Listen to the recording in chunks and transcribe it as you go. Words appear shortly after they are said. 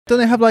don't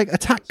they have like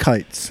attack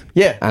kites?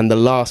 Yeah, and the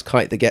last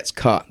kite that gets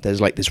cut,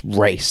 there's like this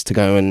race to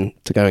go and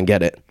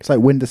get it. It's like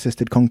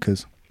wind-assisted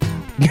conkers.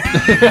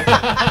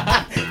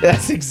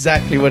 That's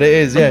exactly what it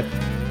is, yeah.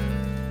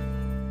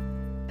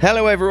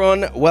 Hello,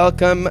 everyone.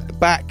 Welcome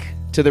back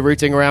to the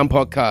Rooting Around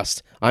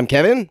podcast. I'm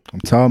Kevin. I'm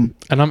Tom.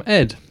 And I'm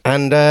Ed.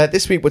 And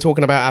this week we're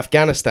talking about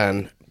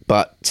Afghanistan,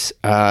 but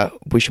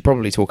we should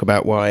probably talk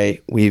about why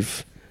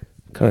we've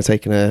kind of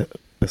taken a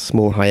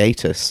small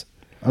hiatus.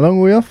 How long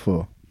were we off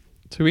for?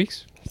 2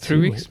 weeks? 3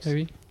 weeks,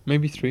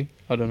 maybe 3.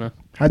 I don't know.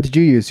 How did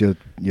you use your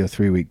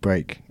 3-week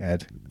break,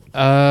 Ed?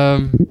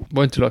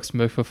 Went to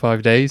Luxembourg for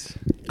 5 days.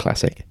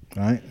 Classic.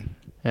 Right.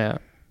 Yeah.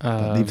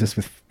 That leaves us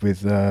with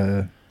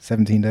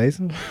 17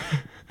 days.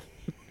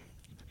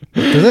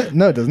 Does it?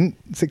 No, it doesn't.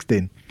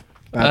 16.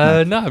 No,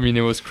 I mean,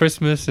 it was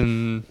Christmas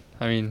and,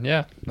 I mean,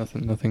 yeah,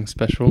 nothing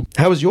special.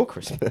 How was your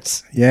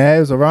Christmas? Yeah,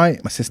 it was all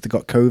right. My sister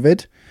got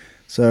COVID,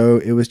 so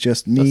it was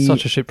just me. That's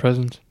such a shit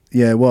present.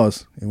 Yeah, it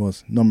was. It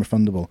was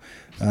non-refundable.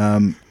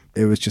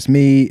 It was just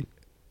me,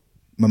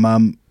 my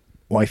mum,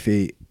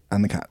 wifey,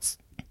 and the cats.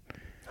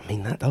 I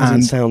mean, that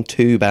doesn't sound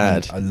too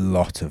bad. A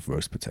lot of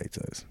roast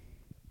potatoes.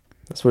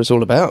 That's what it's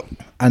all about.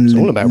 And it's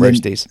all about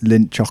roasties.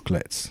 Lindt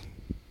chocolates.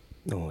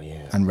 Oh,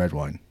 yeah. And red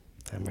wine.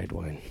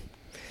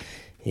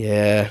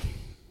 Yeah.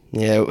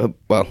 Yeah,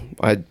 well,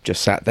 I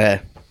just sat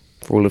there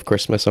for all of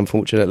Christmas,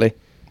 unfortunately.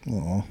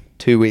 Aww.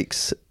 2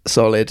 weeks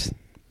solid.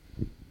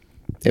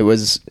 It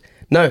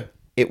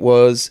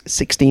was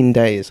 16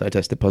 days I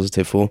tested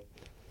positive for.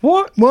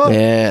 What?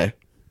 Yeah.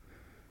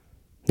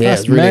 Yeah,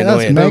 That's it was really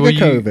annoying. mega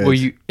COVID. Were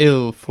you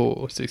ill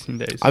for 16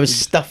 days? I was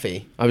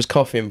stuffy. I was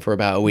coughing for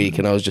about a week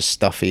and I was just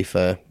stuffy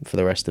for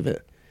the rest of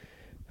it.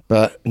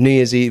 But New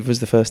Year's Eve was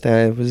the first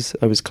day I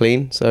was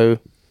clean, so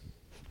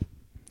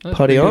That's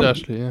party pretty on. good,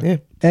 actually, yeah.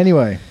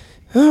 Anyway.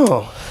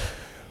 Oh.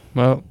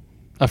 Well,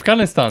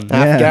 Afghanistan.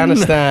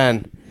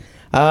 Afghanistan.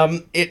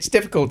 It's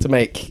difficult to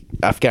make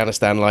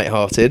Afghanistan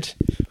lighthearted.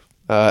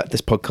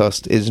 This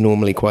podcast is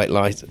normally quite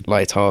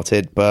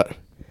lighthearted, but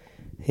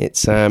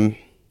it's I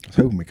was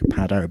hoping we could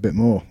pad out a bit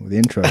more with the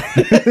intro.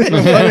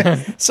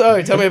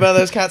 So, tell me about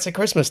those cats at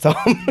Christmas, Tom.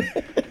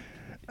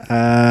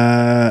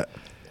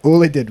 All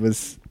they did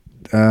was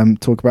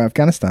talk about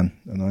Afghanistan,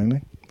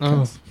 annoyingly.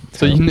 Oh,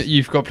 so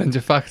you've got plenty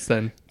of facts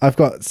then? I've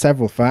got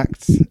several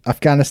facts.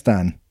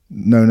 Afghanistan,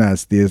 known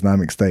as the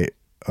Islamic State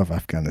of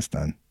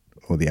Afghanistan,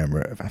 or the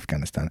Emirate of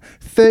Afghanistan.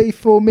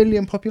 34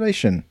 million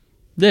population.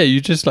 Yeah,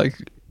 you just like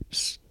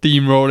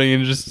steamrolling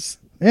and just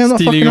Yeah, I'm not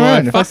stealing fucking all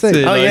around. my If I facts say,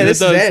 in, Oh, like, yeah,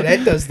 this is Ed.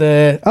 Ed does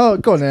the... oh,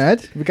 go on,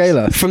 Ed. Regale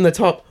us. From the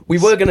top. We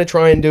were going to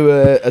try and do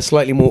a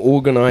slightly more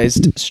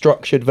organised,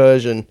 structured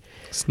version.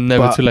 It's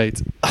never But- too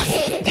late.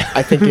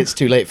 I think it's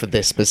too late for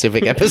this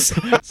specific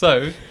episode.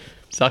 So,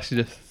 it's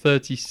actually the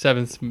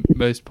 37th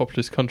most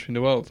populous country in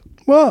the world.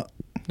 What?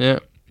 Yeah.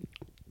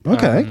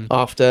 Okay.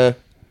 After...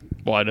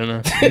 Well, I don't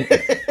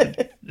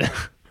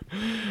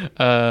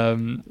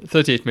know.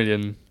 38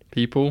 million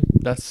people.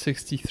 That's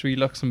 63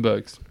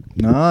 Luxembourgs.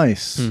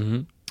 Nice.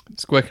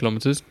 Square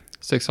kilometers,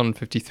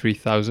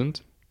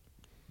 653,000.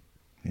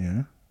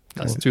 Yeah.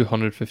 That's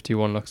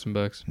 251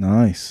 Luxembourgs.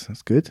 Nice.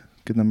 That's good.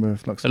 Good number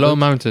of A Luxembourg. lot of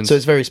mountains. So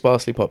it's very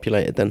sparsely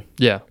populated then.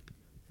 Yeah.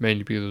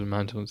 Mainly because of the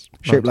mountains.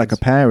 Shaped like a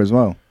pear as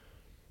well.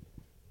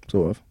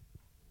 Sort of.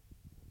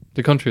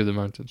 The country of the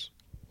mountains.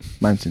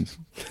 Mountains.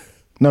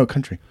 No,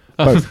 country.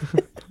 Both.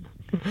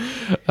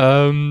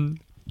 World's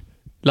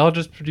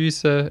largest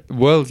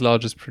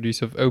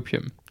producer of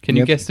opium. Can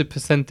you Yep. guess the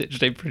percentage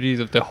they produce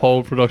of the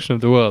whole production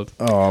of the world?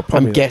 Oh,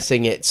 probably I'm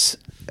guessing it's...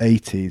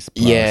 80s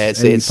plus. Yeah,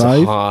 it's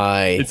 85?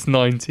 high. It's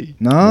 90.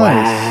 Nice.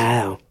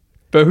 Wow.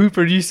 But who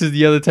produces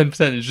the other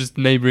 10%? It's just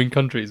neighbouring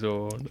countries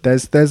or...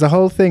 There's a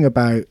whole thing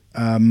about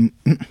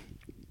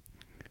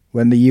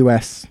when the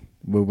US...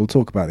 We'll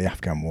talk about the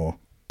Afghan war.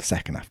 The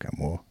second Afghan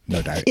war,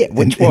 no doubt. Yeah,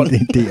 which one?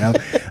 In detail.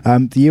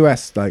 The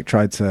US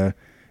tried to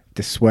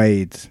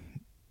dissuade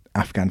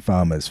Afghan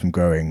farmers from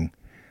growing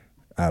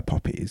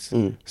poppies.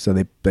 So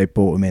they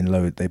brought them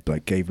in They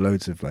gave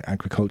loads of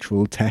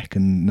agricultural tech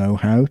and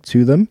know-how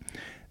to them,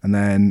 and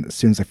then as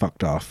soon as they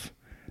fucked off,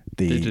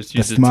 the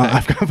smart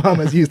Afghan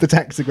farmers used the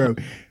tech to grow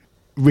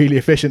really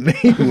efficiently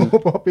more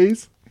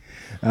poppies.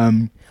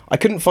 I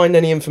couldn't find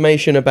any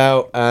information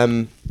about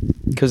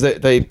because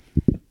they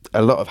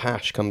a lot of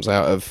hash comes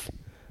out of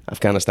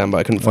Afghanistan, but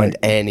I couldn't find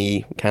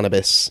any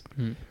cannabis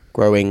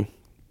growing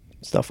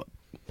stuff.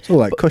 It's all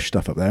like Kush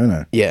stuff up there, isn't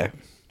it? Yeah.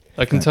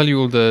 I can tell you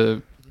all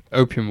the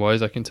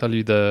opium-wise. I can tell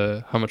you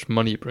how much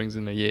money it brings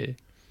in a year,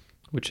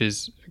 which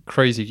is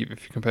crazy if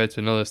you compare it to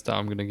another stat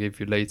I'm going to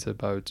give you later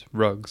about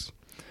rugs.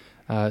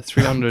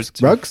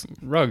 300 Rugs?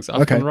 Rugs,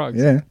 Afghan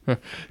rugs. Yeah.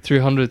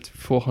 300 to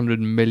 400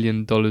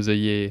 million dollars a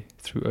year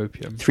through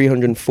opium.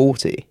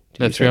 340.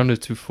 No,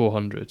 300 to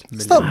 400 million.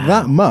 It's not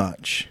that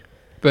much.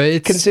 But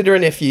it's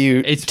Considering if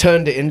you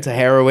turned it into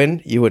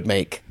heroin, you would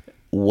make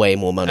way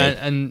more money.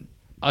 and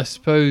I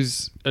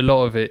suppose a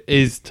lot of it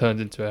is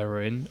turned into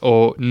heroin,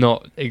 or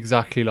not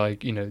exactly like,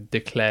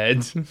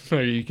 declared. So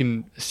you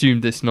can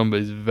assume this number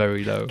is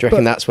very low. Do you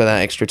reckon that's where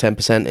that extra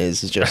 10%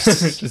 is just,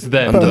 Just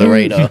then. under the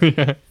radar?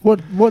 Yeah.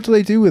 What do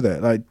they do with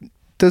it? Like,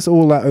 does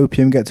all that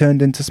opium get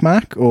turned into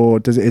smack,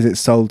 or is it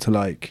sold to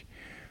like?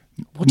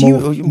 What do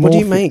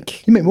you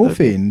make? You make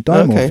morphine,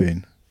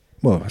 dimorphine.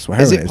 Well, that's what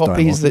heroin Is it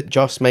poppies that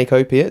just make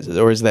opiates,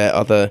 or is there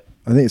other?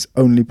 I think it's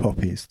only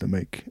poppies that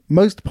make.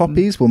 Most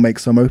poppies will make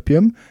some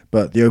opium,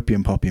 but the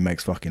opium poppy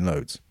makes fucking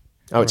loads.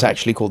 Oh, it's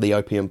actually called the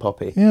opium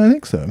poppy. Yeah, I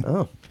think so.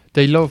 Oh,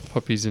 They love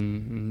poppies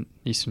in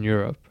Eastern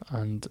Europe,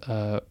 and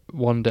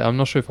one day, I'm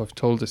not sure if I've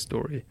told this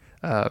story.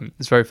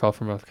 It's very far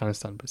from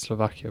Afghanistan, but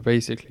Slovakia.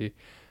 Basically,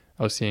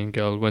 I was seeing a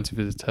girl, went to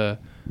visit her.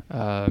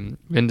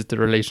 We ended the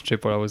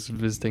relationship while I was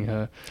visiting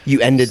her. you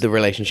ended the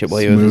relationship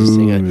while you were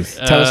visiting her.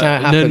 Tell us how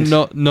it happened.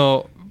 No,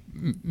 not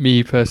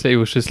me per se. It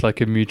was just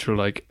like a mutual,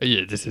 like,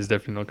 yeah, this is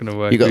definitely not going to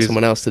work. You got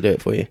someone else to do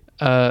it for you.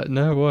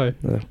 No, why?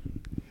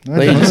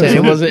 No, you just said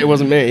it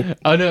wasn't me.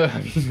 I know.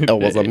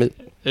 Oh, it wasn't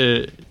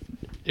me.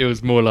 It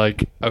was more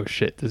like, oh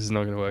shit, this is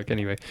not going to work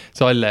anyway.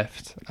 So I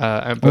left.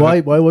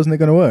 Why wasn't it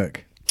going to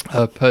work?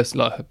 Her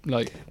person,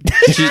 like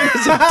she,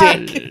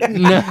 dick.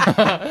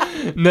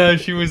 no,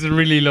 she was a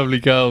really lovely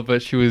girl,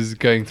 but she was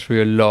going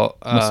through a lot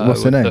What's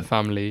her with name? the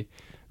family.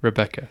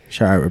 Rebecca.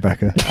 Shout out,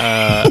 Rebecca.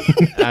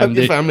 Hope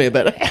your family are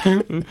better.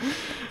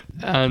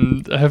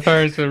 And her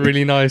parents were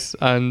really nice.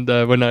 And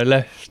when I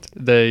left,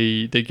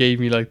 they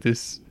gave me like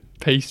this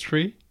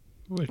pastry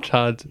which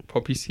had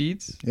poppy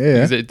seeds.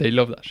 Yeah. Because they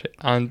love that shit.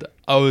 And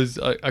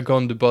I got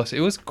on the bus. It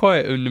was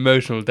quite an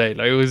emotional day.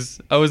 Like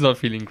I was not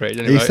feeling great.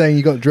 Anyway. Are you saying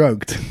you got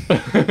drugged?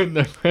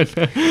 No.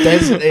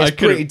 It's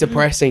pretty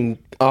depressing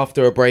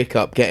after a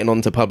breakup getting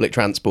onto public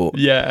transport.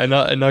 Yeah, and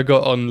I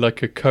got on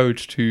like a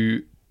coach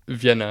to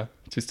Vienna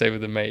to stay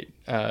with a mate.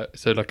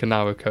 So like an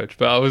hour coach.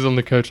 But I was on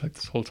the coach like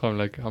this whole time.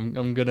 Like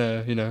I'm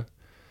gonna,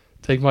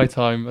 take my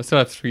time. I still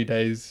have 3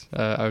 days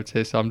out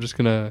here, so I'm just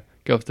gonna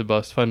go off the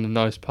bus, find a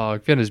nice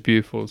park. Vienna's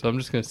beautiful, so I'm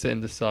just gonna sit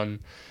in the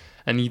sun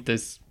and eat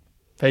this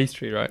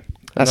pastry, right?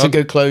 That's a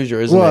good closure,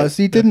 isn't Well, it?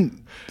 so you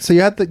didn't. So you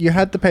had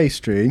the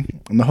pastry,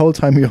 and the whole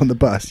time you were on the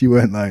bus, you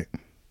weren't like.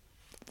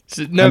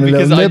 No, and a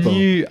because little I nibble.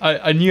 knew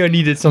I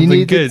needed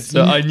something good,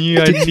 so I knew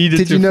I needed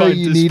Did to you know find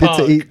you this needed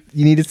park. to eat?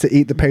 You needed to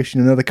eat the pastry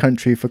in another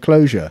country for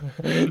closure.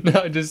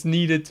 No, I just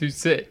needed to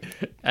sit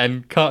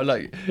and can't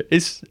like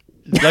it's.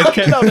 Like,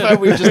 I love how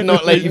we've just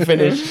not let you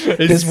finish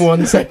this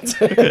one sentence.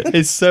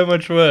 It's so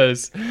much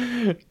worse,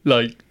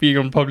 like being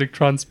on public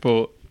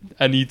transport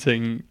and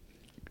eating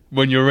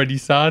when you're already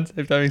sad,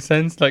 if that makes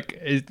sense. Like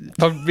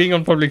being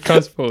on public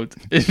transport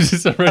is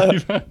just already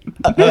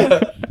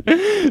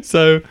bad.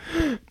 So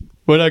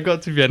when I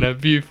got to Vienna,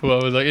 beautiful,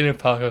 I was like in a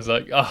park. I was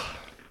like,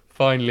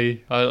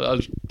 finally,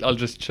 I'll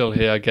just chill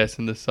here, I guess,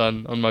 in the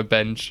sun on my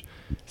bench.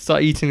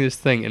 Start eating this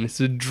thing, and it's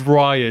the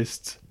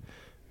driest,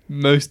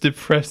 most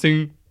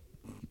depressing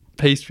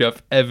pastry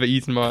I've ever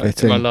eaten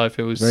in my life.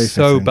 It was Very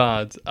so fitting.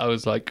 bad. I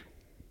was like,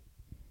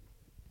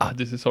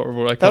 this is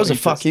horrible. That was a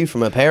fuck you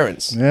from her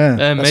parents. Yeah.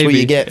 That's what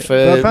you get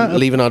for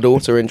leaving our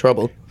daughter in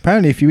trouble.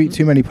 Apparently, if you eat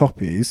too many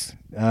poppies,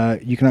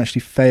 you can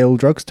actually fail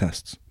drugs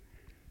tests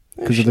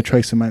because of the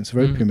trace amounts of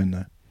opium in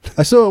there.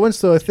 I once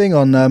saw a thing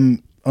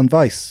on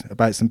Vice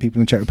about some people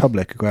in the Czech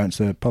Republic who go out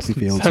to poppy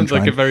fields. Sounds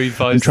like a very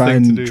Vice try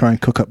thing to do.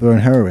 and cook up their own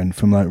heroin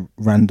from like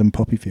random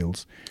poppy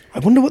fields. I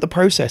wonder what the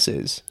process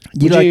is.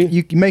 You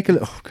make a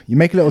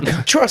little.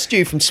 Trust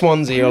you from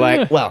Swansea. You're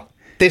like, well,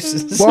 this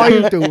is Why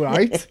you do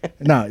right?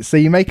 No, so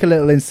you make a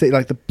little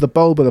like the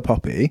bulb of the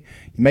poppy.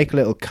 You make a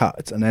little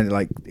cut, and then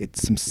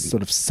it's some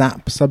sort of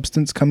sap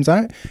substance comes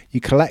out.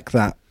 You collect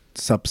that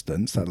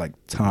substance, that like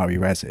tarry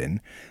resin,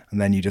 and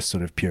then you just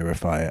sort of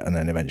purify it, and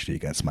then eventually you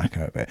get smack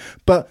out of it.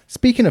 But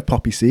speaking of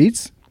poppy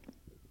seeds,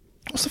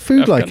 what's the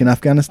food like in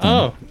Afghanistan?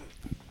 Oh,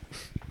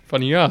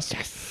 funny you ask.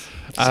 Yes.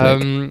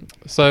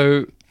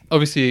 So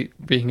obviously,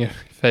 being a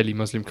fairly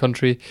Muslim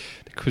country,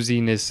 the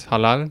cuisine is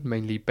halal,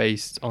 mainly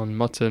based on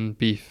mutton,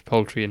 beef,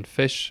 poultry, and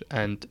fish,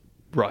 and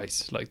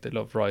rice. Like they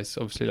love rice,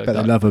 obviously. Like But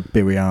that. they love a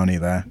biryani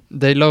there.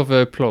 They love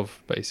a plov,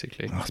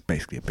 basically. Oh, it's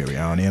basically a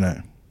biryani, isn't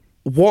it?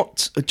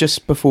 What,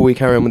 just before we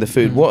carry on with the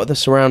food, what are the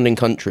surrounding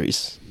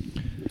countries?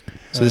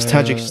 So there's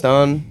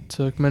Tajikistan.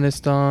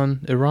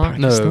 Turkmenistan,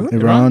 Iran. Pakistan? No,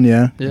 Iran,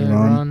 yeah. Yeah,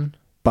 Iran.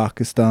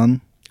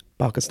 Pakistan.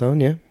 Pakistan,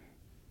 yeah.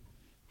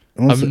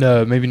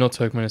 No, maybe not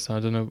Turkmenistan. I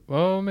don't know.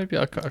 Oh, maybe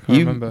I can't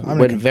remember. You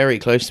went very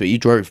close to it. You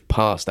drove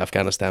past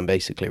Afghanistan,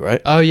 basically,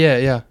 right? Oh,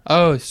 yeah.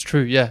 Oh, it's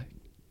true, yeah.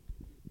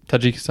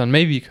 Tajikistan,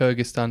 maybe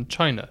Kyrgyzstan,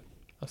 China,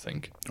 I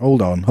think.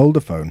 Hold on, hold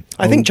the phone.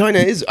 I think China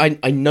is.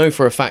 I know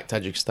for a fact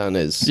Tajikistan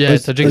is. Yeah,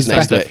 Tajikistan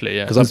next to it, definitely,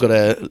 yeah. Because I've got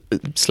a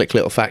slick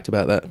little fact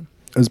about that.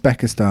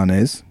 Uzbekistan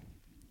is,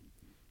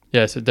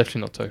 Yeah, so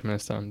definitely not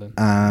Turkmenistan then.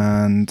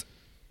 and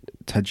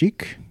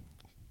Tajik,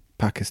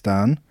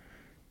 Pakistan,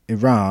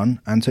 Iran,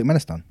 and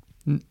Turkmenistan.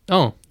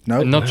 Oh,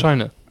 No, not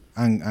China.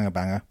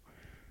 Angabanga.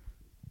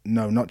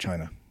 No, not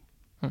China.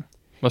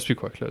 Must be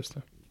quite close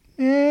though.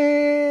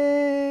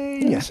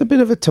 Yeah. It's a bit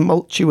of a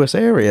tumultuous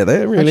area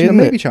there, really, Actually, no, isn't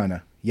maybe it?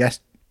 China. Yes,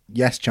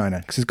 China,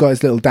 because it's got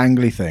its little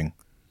dangly thing.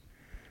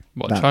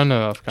 What, That- China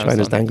or Afghanistan?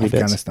 China's dangly bits.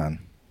 Afghanistan,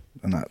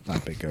 and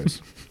that bit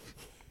goes.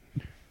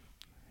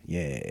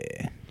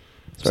 Yeah.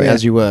 Sorry, yeah.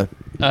 as you were.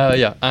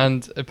 Yeah,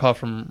 and apart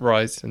from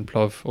rice and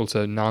plov,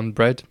 also naan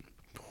bread,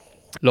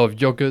 a lot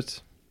of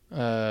yogurt,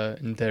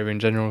 in there in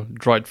general,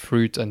 dried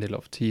fruit, and a lot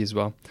of tea as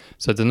well.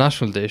 So the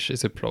national dish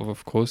is a plov,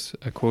 of course,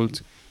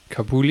 called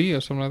Kabuli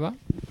or something like that.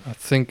 I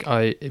think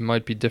it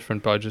might be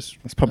different, but I just...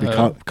 It's probably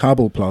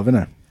Kabul plov, isn't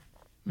it?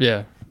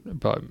 Yeah,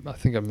 but I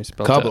think I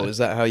misspelled Kabul, it. is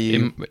that how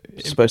you're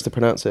supposed to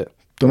pronounce it?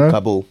 Don't know.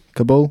 Kabul.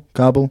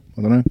 Kabul.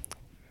 I don't know.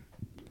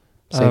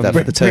 Save that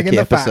for the Bring in turkey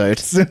episode.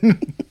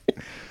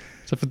 facts.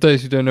 So for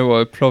those who don't know what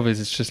a plov is,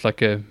 it's just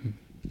like a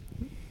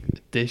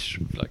dish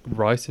with like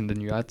rice, and then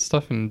you add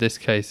stuff. In this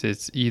case,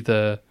 it's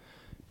either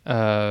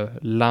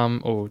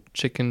lamb or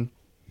chicken.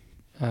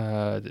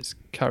 There's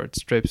carrot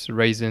strips,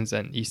 raisins,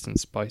 and eastern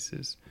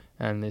spices,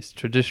 and it's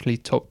traditionally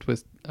topped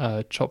with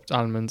chopped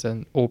almonds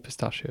or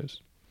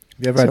pistachios.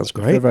 Have you Sounds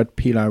great. ever had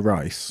pilau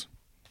rice?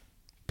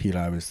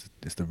 Pilau is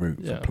the root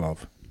Yeah. for plov.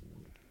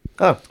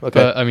 Oh, okay.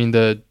 But I mean,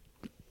 the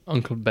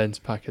Uncle Ben's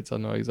packets are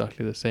not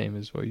exactly the same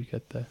as what you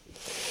get there.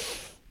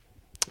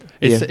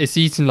 It's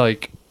eaten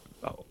like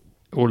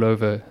all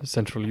over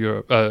Central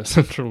Europe,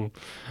 Central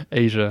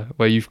Asia,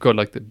 where you've got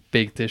like the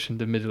big dish in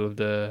the middle of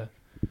the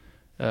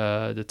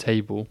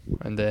table,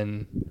 and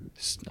then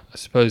I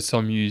suppose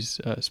some use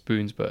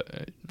spoons,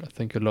 but I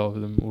think a lot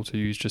of them also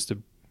use just a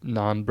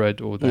naan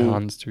bread or their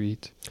hands to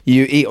eat.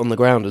 You eat on the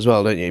ground as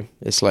well, don't you?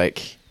 It's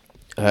like,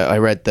 I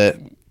read that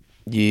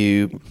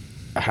you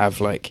have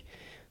like,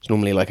 it's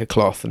normally like a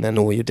cloth and then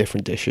all your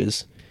different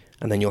dishes,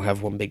 and then you'll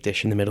have one big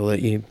dish in the middle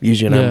that you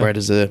use your naan bread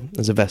as a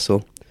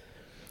vessel.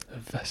 A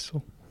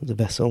vessel. As a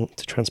vessel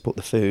to transport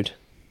the food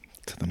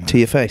To to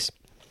your face.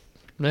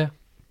 Yeah,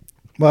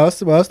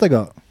 What else they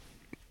got?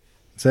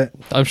 That's it.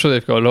 I'm sure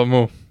they've got a lot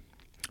more.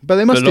 But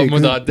they must a lot do more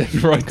that I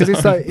didn't write because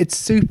it's down. like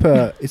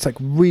it's like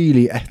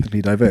really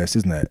ethnically diverse,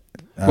 isn't it?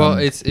 Well,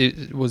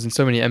 it was in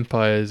so many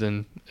empires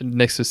and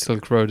next to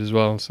Silk Road as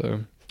well.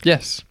 So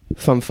yes,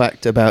 Fun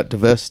fact about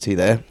diversity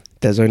there,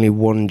 there's only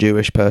one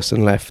Jewish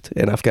person left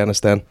in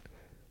Afghanistan.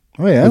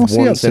 Oh yeah, with what's he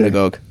one up to?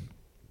 synagogue.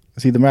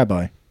 Is he the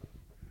rabbi?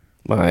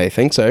 I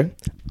think so.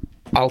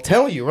 I'll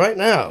tell you right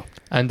now.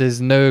 and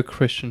there's no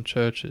Christian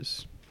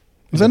churches.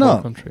 Is in there the whole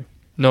not? country.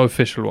 No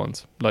official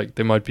ones. Like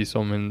there might be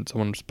some in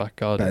someone's back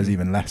garden. That is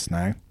even less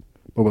now.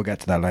 But we'll get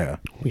to that later.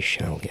 We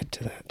shall get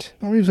to that.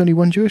 Oh, there's only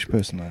one Jewish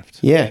person left.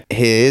 Yeah,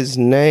 his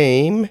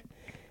name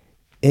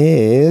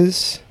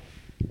is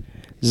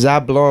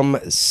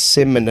Zablon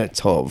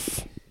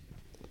Simonetov.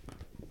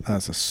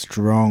 That's a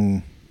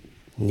strong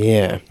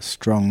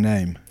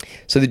name.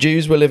 So the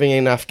Jews were living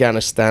in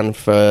Afghanistan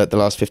for the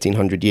last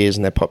 1,500 years,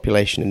 and their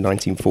population in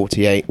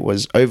 1948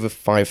 was over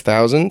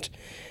 5,000.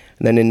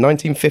 And then in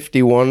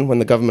 1951, when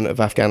the government of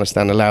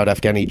Afghanistan allowed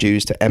Afghani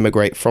Jews to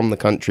emigrate from the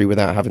country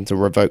without having to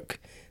revoke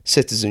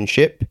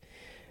citizenship,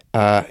 in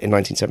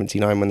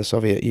 1979 when the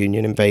Soviet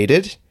Union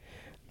invaded.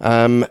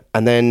 And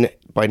then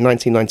by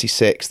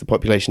 1996, the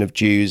population of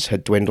Jews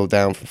had dwindled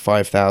down from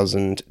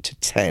 5,000 to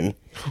 10.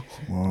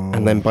 Whoa.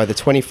 And then by the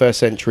 21st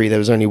century, there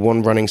was only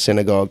one running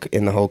synagogue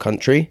in the whole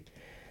country.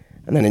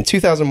 And then in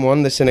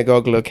 2001, the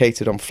synagogue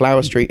located on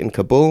Flower Street in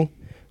Kabul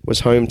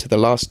was home to the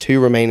last two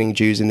remaining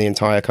Jews in the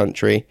entire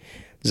country,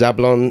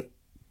 Zablon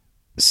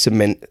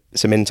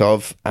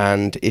Simintov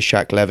and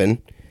Ishak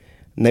Levin.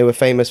 And they were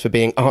famous for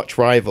being arch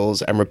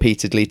rivals and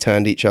repeatedly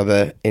turned each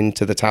other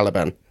into the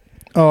Taliban.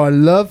 Oh, I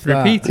love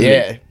that. Repeatedly?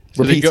 Yeah,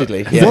 So they got-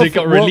 repeatedly. so Yeah. they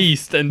got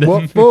released and then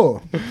What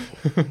for?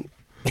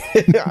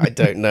 I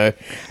don't know.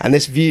 And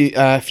this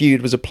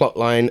feud was a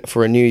plotline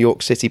for a New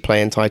York City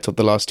play entitled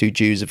The Last Two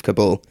Jews of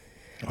Kabul.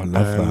 I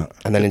love that.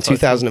 And then in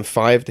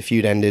 2005, the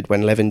feud ended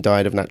when Levin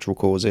died of natural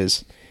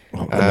causes.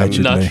 Oh,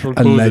 allegedly. Natural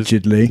causes.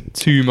 Allegedly.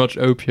 too much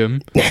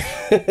opium.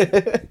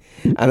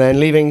 And then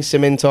leaving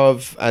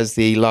Simintov as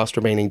the last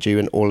remaining Jew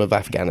in all of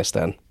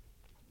Afghanistan.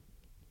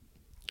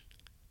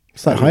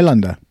 It's like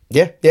Highlander.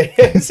 Yeah,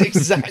 it's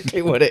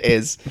exactly what it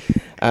is.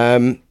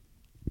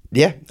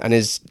 Yeah, and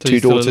his So two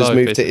he's still daughters alive,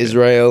 moved basically. to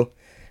Israel.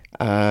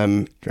 Do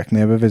you reckon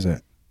they ever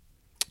visit?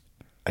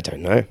 I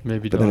don't know.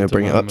 Maybe But then they'll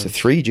bring it up to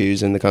 3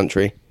 Jews in the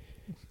country.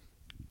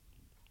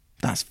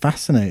 That's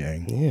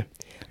fascinating. Yeah.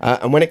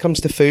 And when it comes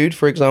to food,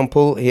 for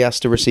example, he has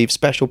to receive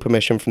special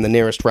permission from the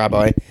nearest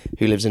rabbi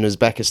who lives in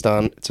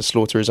Uzbekistan to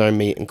slaughter his own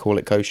meat and call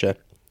it kosher.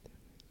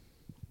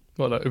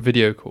 What, like a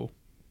video call?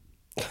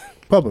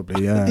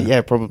 Probably, yeah.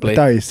 Yeah, probably.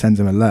 Darius sends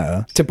him a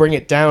letter. To bring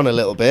it down a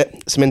little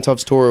bit,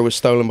 Simintov's Torah was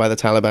stolen by the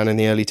Taliban in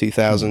the early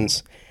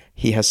 2000s.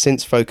 He has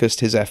since focused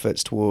his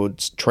efforts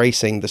towards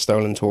tracing the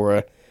stolen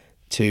Torah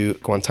to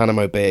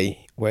Guantanamo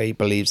Bay, where he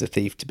believes the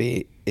thief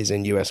is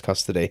in US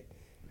custody.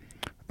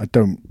 I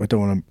don't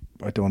want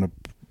to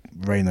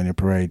rain on your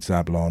parade,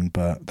 Zablon,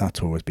 but that's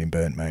always been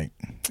burnt, mate.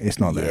 It's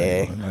not there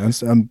Yeah.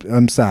 anymore.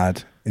 I'm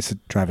sad. It's a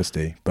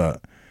travesty,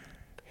 but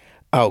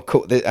Oh,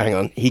 cool. Hang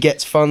on. He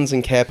gets funds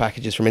and care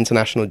packages from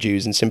international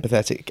Jews and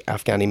sympathetic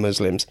Afghani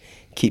Muslims,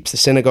 keeps the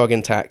synagogue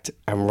intact,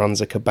 and runs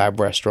a kebab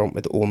restaurant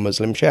with all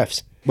Muslim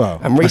chefs.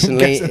 Well, And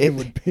recently, it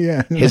would be,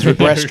 yeah. his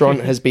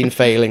restaurant has been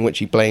failing, which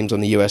he blames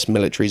on the US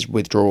military's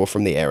withdrawal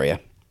from the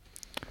area.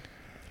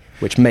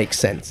 Which makes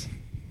sense,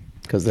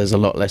 because there's a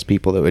lot less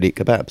people that would eat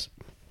kebabs.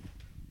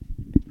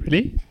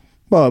 Really?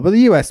 Well, but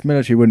the US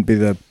military wouldn't be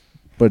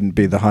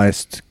the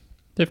highest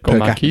They've got per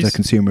capita Mackies.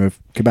 consumer of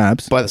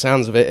kebabs. By the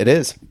sounds of it, it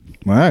is.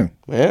 Wow.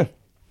 Yeah.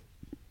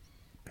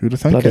 Who'd have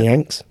thunk Bloody it?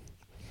 Yanks.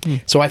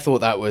 So I thought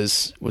that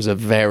was a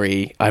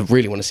very... I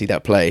really want to see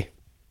that play.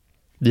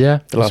 Yeah.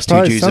 The Last Two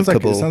Surprised. Jews of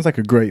Kabul. It sounds like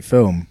a great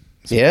film.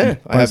 Yeah,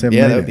 Surprised they haven't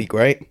that made would it. be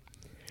great.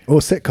 Or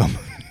sitcom.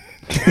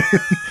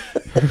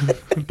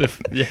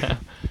 Yeah.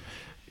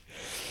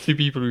 Two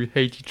people who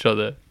hate each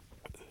other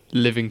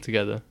living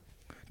together.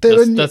 They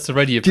were- That's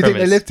already a Do you premise.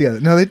 think they lived together?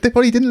 No, they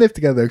probably didn't live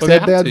together because Well,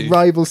 they they had had to.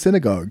 rival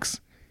synagogues.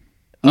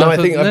 No, I I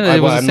thought- think... no, no, it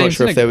was the I'm same not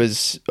sure if there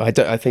synagogue.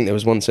 was... I think there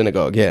was one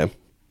synagogue, yeah.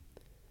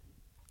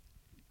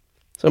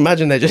 So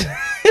imagine they're just...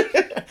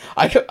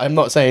 I'm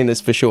not saying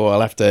this for sure.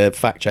 I'll have to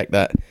fact check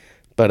that.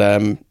 But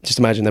just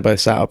imagine they're both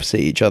sat opposite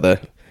each other,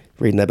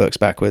 reading their books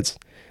backwards,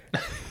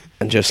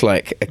 and just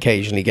like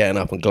occasionally getting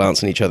up and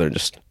glancing at each other and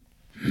just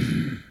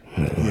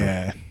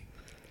Yeah.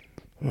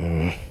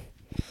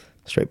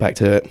 straight back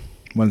to it.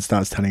 One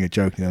starts telling a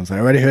joke and I was like,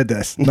 I already heard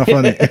this. Not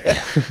funny.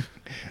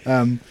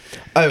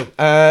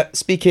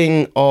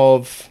 Speaking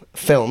of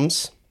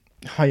films,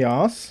 Hi,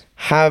 ass.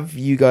 have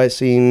you guys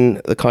seen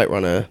The Kite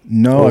Runner?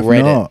 No, or I've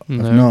read not.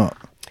 No. I've not.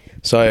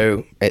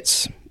 So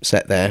it's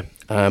set there,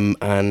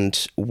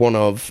 and one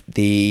of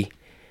the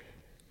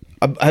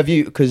have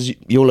you, because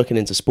you're looking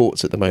into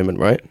sports at the moment,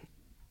 right?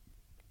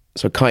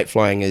 So kite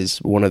flying is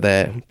one of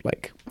their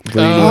like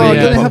really, Oh, Oh,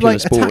 yeah. do they have popular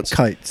like sports. attack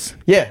kites?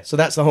 Yeah, so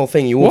that's the whole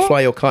thing. You all What?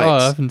 fly your Oh, I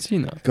kites, haven't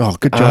seen that. Oh,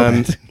 good job.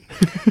 Ed.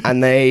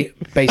 and they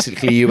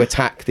basically you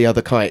attack the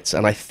other kites,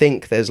 and I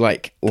think there's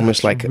like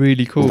almost like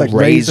Really cool. Like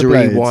razory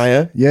blades.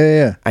 wire,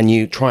 Yeah, and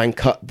you try and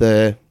cut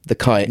the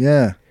kite,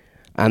 yeah.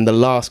 and the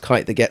last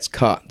kite that gets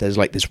cut, there's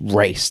like this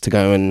race to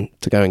go and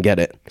get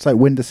it. It's like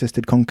wind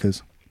assisted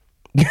conkers.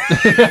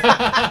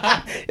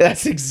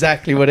 That's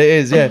exactly what it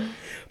is, yeah.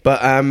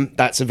 But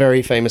that's a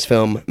very famous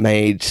film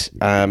made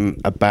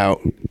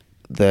about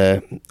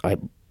the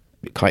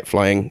kite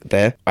flying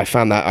there. I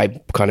found that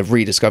I kind of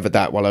rediscovered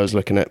that while I was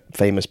looking at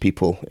famous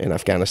people in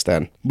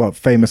Afghanistan. What,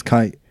 famous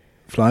kite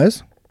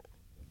flyers?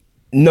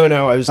 No,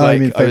 I was Oh, like, I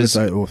mean I famous was,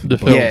 like, authors. The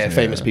films, yeah,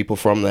 famous people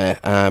from there.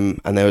 And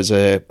there was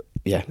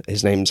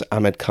his name's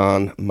Ahmed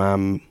Khan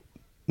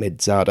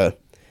Mammidzada,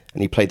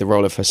 and he played the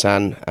role of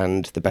Hassan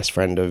and the best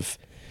friend of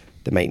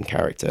the main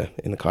character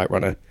in The Kite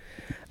Runner.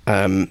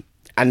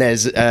 And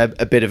there's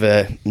a bit of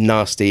a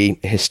nasty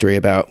history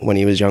about when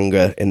he was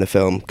younger in the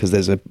film, because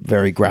there's a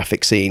very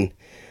graphic scene,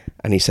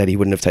 and he said he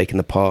wouldn't have taken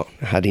the part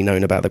had he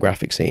known about the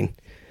graphic scene.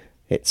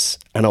 It's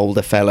an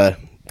older fella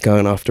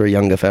going after a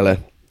younger fella.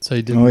 So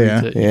he didn't Oh, read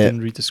yeah. it. He Yeah.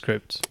 didn't read the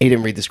script. He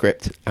didn't read the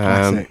script.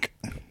 Classic.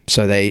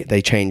 So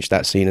they changed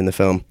that scene in the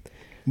film.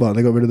 Well,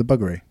 they got rid of the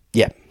buggery.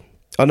 Yeah.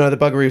 Oh no, the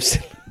buggery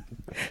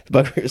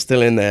was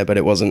still in there, but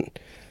it wasn't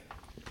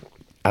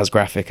as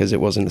graphic as it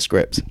was in the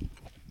script.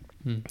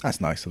 That's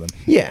nice of them.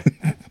 Yeah.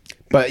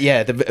 But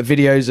yeah, the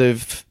videos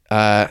of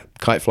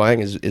kite flying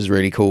is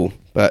really cool.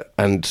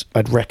 And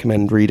I'd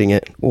recommend reading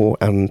it or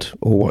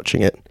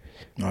watching it.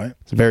 All right.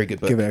 It's a very good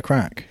book. Give it a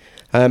crack.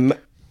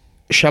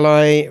 Shall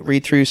I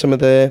read through some of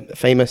the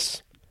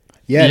famous?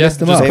 Yeah, list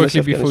them just up. Famous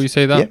quickly before you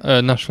say that, Yeah.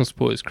 national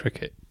sport is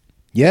cricket.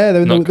 Yeah,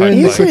 they're in Not the, they're in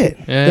kite the Is flying.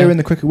 cricket. Yeah. They're in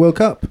the Cricket World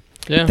Cup.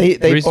 Yeah, They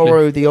recently.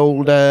 borrow the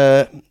old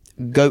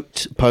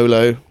goat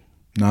polo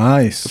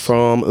Nice.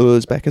 from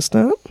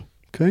Uzbekistan,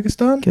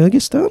 Kyrgyzstan?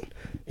 Kyrgyzstan.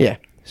 Yeah.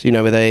 So you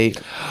know where they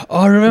Oh,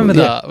 I remember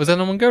Yeah. that. Was that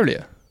in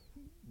Mongolia?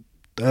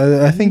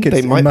 I think it's,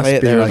 they might must play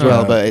it be there like as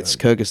well, a- but it's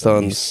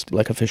Kyrgyzstan's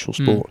like official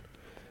sport.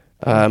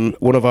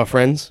 One of our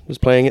friends was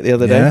playing it the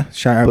other yeah. day.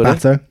 Shout out Buddha.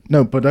 Bato.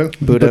 No, Buddha.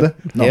 Buddha.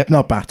 Not, Yep.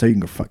 not Bato. You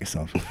can go fuck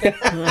yourself.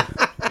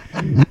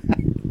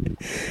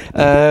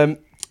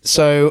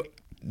 So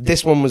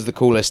this one was the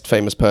coolest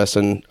famous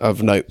person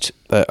of note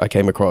that I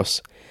came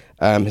across.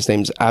 His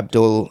name's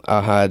Abdul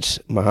Ahad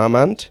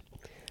Muhammad,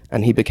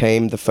 and he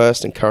became the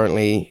first and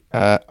currently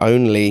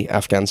only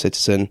Afghan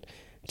citizen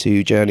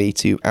to journey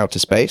to outer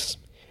space.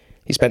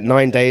 He spent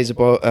 9 days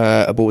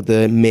aboard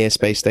the Mir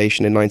space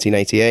station in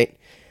 1988,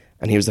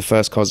 and he was the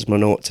first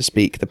cosmonaut to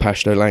speak the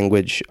Pashto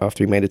language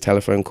after he made a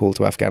telephone call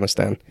to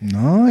Afghanistan.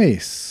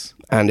 Nice.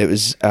 And it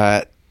was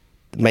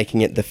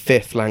making it the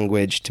 5th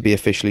language to be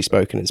officially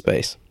spoken in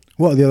space.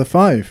 What are the other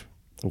 5?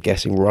 I'm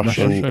guessing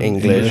Russian, Russian,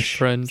 English.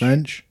 French,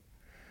 French?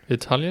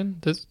 Italian.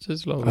 There's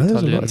a lot of Oh, there's a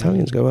Italian. lot of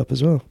Italians go up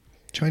as well.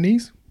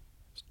 Chinese?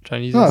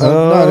 Chinese. No, as no,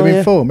 well. there'd been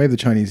yeah. 4. Maybe the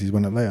Chinese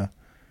went up later.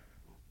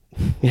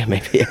 Yeah,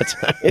 maybe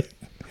Italian.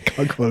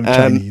 Can't call them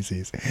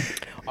Chinese.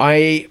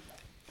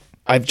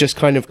 I've just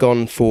kind of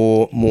gone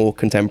for more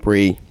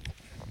contemporary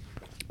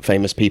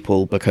famous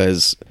people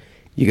because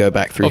you go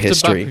back through Off the back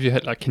history. of your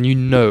head, like, can you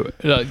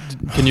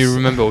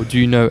remember, or do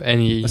you know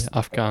any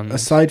Afghans?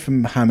 Aside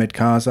from Hamid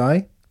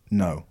Karzai,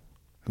 no.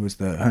 He was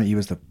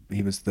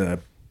the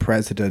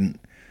president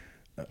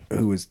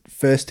who was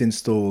first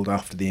installed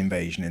after the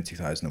invasion in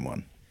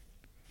 2001,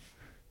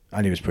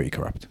 and he was pretty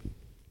corrupt.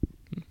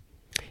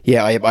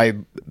 Yeah, I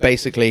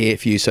basically,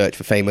 if you search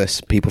for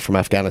famous people from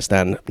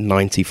Afghanistan,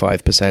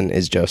 95%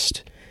 is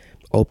just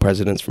old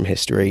presidents from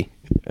history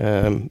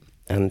and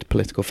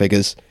political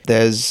figures.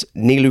 There's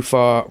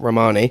Nilufar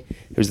Rahmani,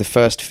 who was the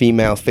first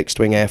female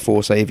fixed-wing Air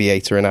Force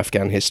aviator in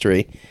Afghan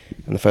history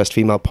and the first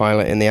female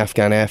pilot in the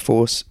Afghan Air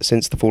Force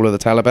since the fall of the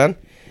Taliban.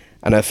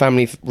 And her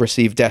family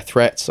received death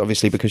threats,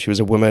 obviously because she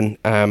was a woman,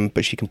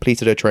 but she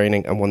completed her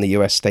training and won the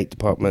US State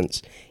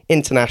Department's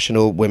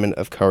International Women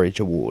of Courage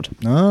Award.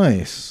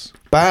 Nice.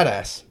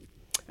 Badass.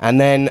 And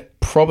then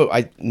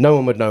no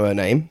one would know her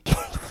name.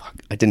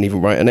 I didn't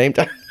even write her name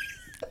down.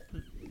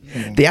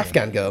 The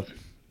Afghan girl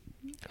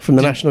from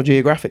the National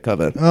Geographic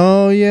cover.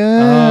 Oh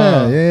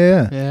yeah,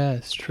 Yeah,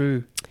 it's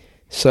true.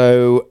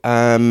 So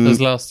It was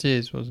last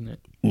year's, wasn't it?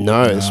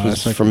 no, this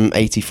was from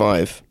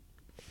 85.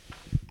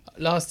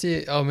 Last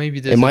year, maybe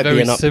there's It might a be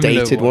very an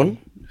similar updated one.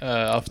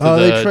 After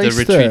they the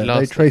retreat her. last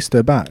They traced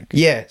her back.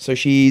 Yeah, so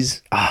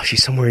she's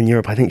somewhere in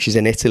Europe. I think she's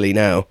in Italy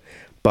now.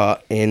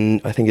 But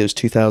I think it was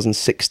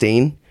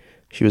 2016,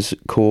 she was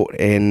caught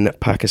in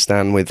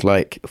Pakistan with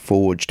like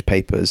forged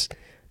papers,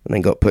 and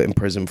then got put in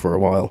prison for a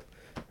while,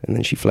 and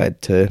then she fled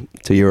to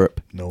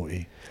Europe.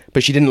 Naughty.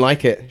 But she didn't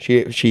like it.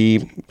 She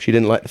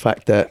didn't like the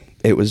fact that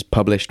it was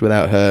published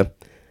without her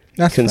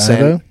That's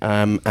consent. fair,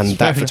 And That's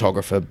that fair.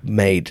 photographer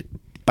made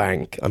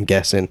bank, I'm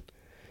guessing,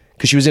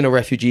 because she was in a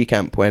refugee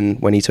camp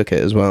when he took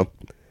it as well.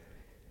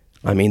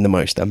 I mean, the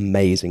most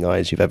amazing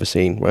eyes you've ever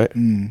seen, right?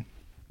 Mm.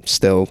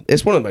 Still,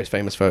 it's one of the most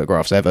famous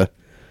photographs ever.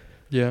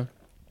 Yeah.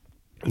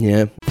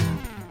 Yeah.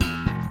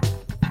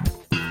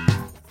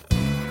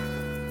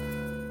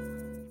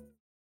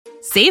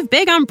 Save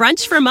big on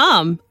brunch for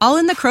mom, all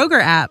in the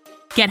Kroger app.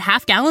 Get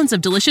half gallons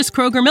of delicious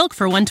Kroger milk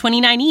for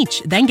 $1.29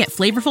 each. Then get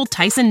flavorful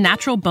Tyson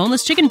natural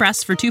boneless chicken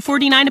breasts for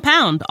 $2.49 a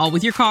pound, all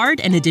with your card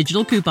and a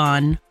digital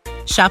coupon.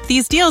 Shop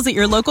these deals at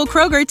your local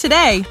Kroger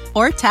today,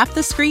 or tap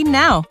the screen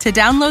now to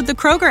download the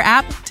Kroger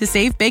app to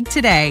save big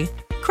today.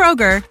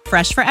 Kroger,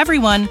 fresh for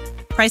everyone.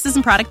 Prices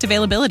and product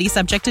availability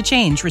subject to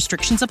change.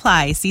 Restrictions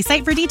apply. See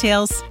site for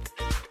details.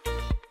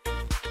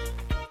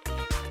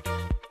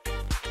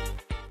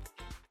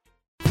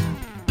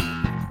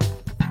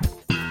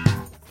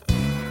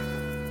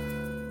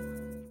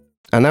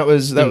 And that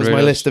was my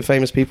realise. list of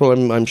famous people.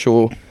 I'm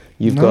sure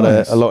you've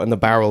Nice. got a lot in the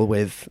barrel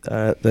with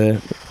the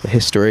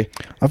history.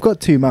 I've got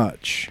too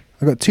much.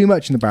 I've got too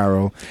much in the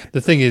barrel.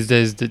 The thing is,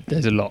 there's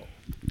a lot.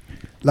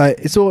 Like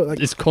it's all like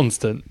It's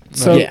constant.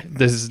 So- Like, Yeah.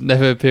 there's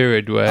never a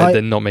period where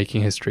they're not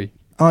making history.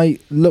 I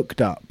looked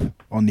up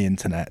on the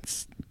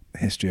internet's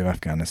history of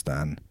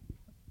Afghanistan.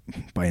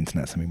 By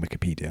internet, I mean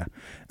Wikipedia,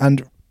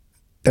 and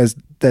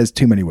there's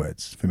too many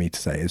words for me to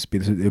say. It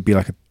would be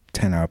like a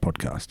 10-hour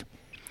podcast.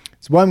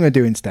 So what I'm going to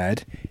do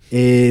instead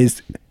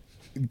is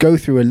go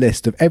through a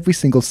list of every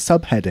single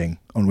subheading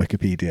on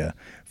Wikipedia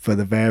for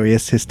the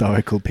various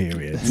historical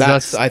periods.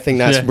 I think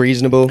that's yeah.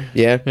 reasonable.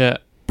 Yeah. Yeah.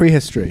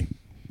 Prehistory,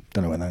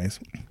 don't know what that is.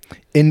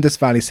 Indus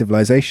Valley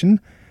Civilization,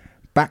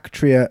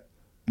 Bactria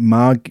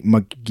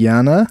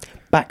Magyana.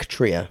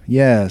 Bactria.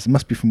 Yes, it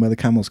must be from where the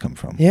camels come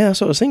from. Yeah,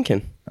 that's what I was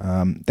thinking.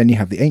 Then you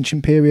have the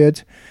ancient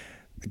period,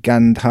 the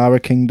Gandhara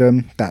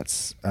kingdom.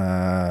 That's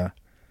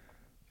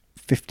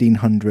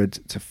 1500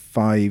 to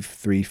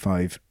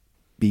 535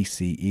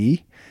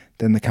 BCE.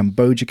 Then the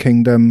Cambodia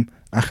kingdom,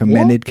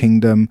 Achaemenid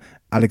kingdom,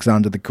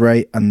 Alexander the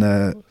Great, and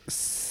the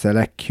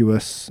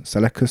Seleucus,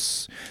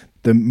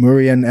 the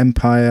Mauryan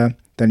Empire.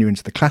 Then you're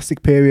into the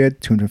Classic period,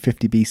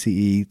 250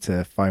 BCE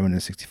to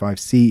 565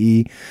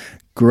 CE.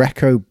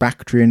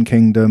 Greco-Bactrian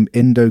kingdom,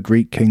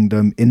 Indo-Greek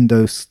kingdom,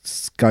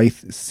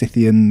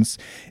 Indo-Scythians,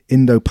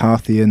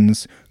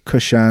 Indo-Parthians,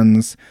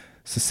 Kushans,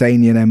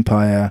 Sasanian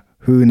Empire,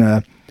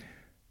 Huna,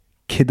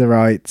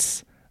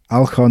 Kidarites,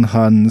 Alchon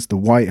Huns, the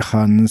White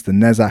Huns, the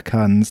Nezak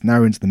Huns,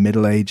 now into the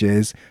Middle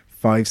Ages,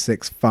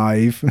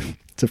 565 to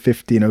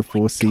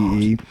 1504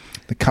 CE,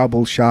 the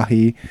Kabul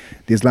Shahi,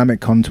 the Islamic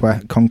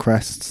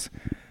conquests,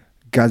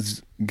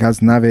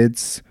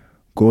 Ghaznavids,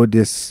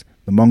 Gordis,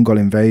 the Mongol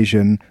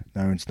invasion,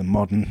 now into the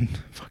modern,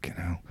 fucking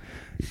hell,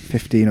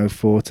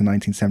 1504 to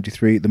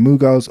 1973, the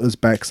Mughals,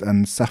 Uzbeks,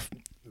 and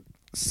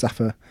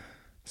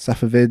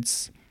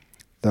Safavids,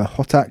 the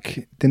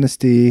Hotak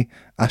dynasty,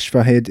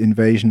 Ashvahid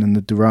invasion and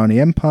the Durrani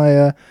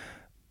Empire,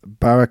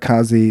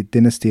 Barakazi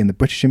dynasty and the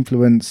British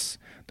influence,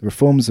 the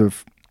reforms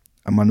of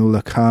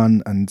Amanullah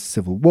Khan and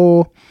civil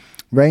war,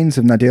 reigns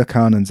of Nadir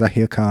Khan and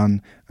Zahir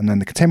Khan, and then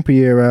the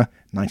contemporary era,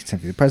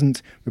 1970 to the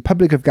present,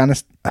 Republic of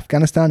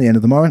Afghanistan, the end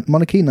of the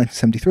monarchy,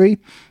 1973,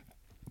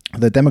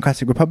 the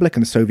Democratic Republic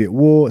and the Soviet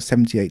War,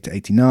 78 to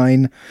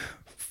 89,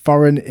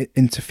 foreign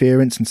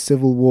interference and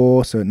civil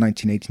war, so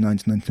 1989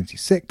 to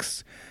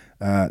 1996,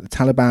 the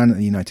Taliban and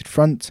the United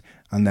Front,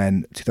 and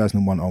then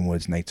 2001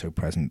 onwards, NATO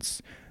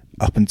presence.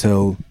 up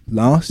until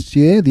last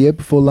year, the year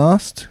before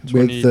last,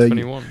 with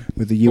 2021.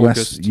 with the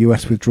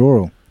US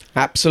withdrawal.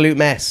 Absolute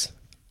mess.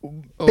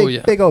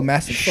 Big old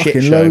mess. And Shit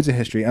fucking show. loads of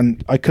history.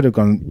 And I could have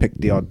gone and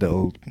picked the odd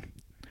little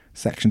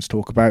section to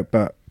talk about,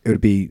 but it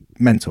would be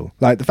mental.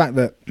 Like the fact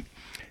that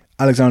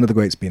Alexander the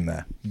Great's been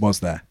there, was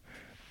there.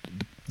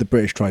 The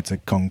British tried to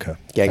conquer.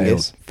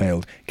 Genghis.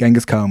 Failed.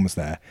 Genghis Khan was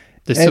there.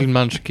 They still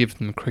managed to give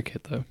them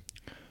cricket, though.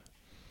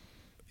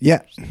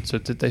 Yeah. So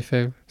did they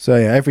fail? So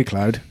yeah, every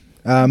cloud.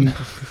 And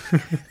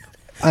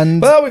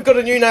Well, we've got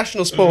a new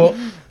national sport.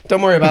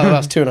 Don't worry about the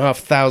last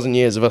 2,500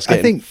 years of us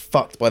getting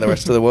fucked by the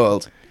rest of the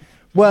world.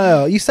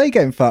 well, you say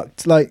getting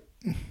fucked. Like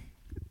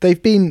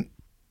they've been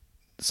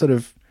sort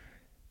of,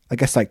 I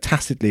guess, like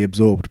tacitly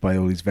absorbed by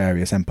all these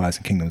various empires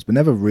and kingdoms, but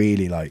never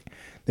really like.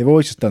 They've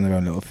always just done their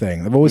own little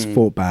thing. They've always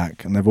fought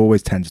back, and they've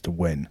always tended to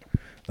win.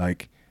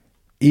 Like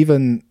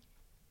even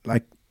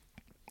like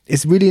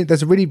there's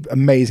a really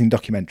amazing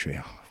documentary.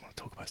 Oh, I want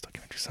to talk about this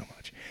documentary so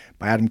much,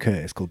 by Adam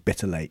Curtis, called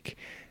Bitter Lake,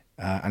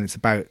 and it's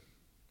about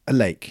a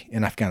lake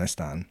in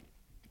Afghanistan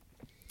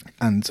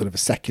and sort of a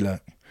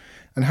secular,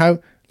 and how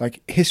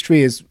like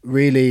history is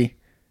really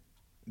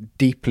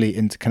deeply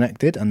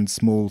interconnected, and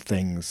small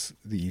things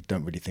that you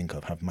don't really think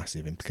of have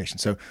massive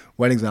implications. So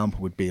one example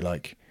would be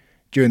like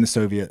during the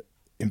Soviet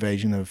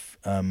invasion of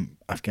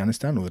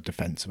Afghanistan, or the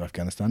defense of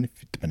Afghanistan,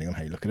 depending on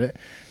how you look at it.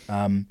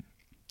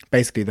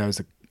 Basically, there was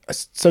a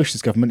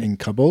socialist government in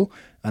Kabul,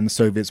 and the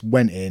Soviets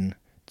went in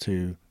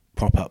to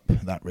prop up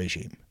that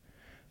regime.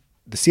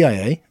 The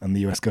CIA and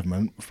the US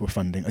government were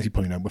funding, as you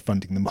probably know, were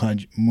funding the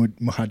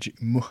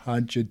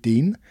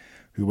Mujahideen,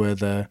 who were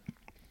the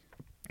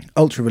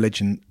ultra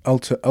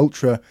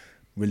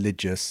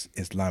religious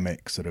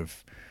Islamic sort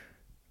of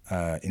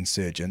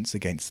insurgents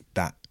against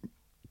that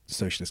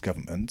socialist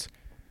government.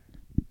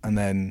 And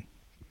then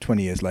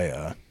 20 years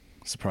later,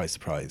 surprise,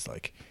 surprise,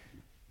 like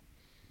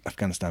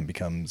Afghanistan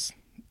becomes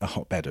a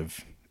hotbed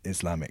of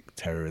Islamic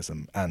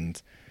terrorism,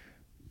 and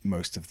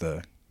most of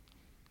the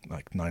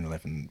like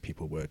 9/11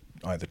 people were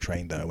either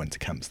trained there or went to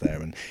camps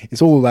there, and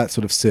it's all that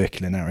sort of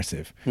circular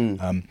narrative.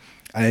 And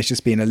it's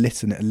just been a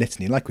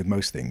litany, like with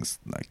most things,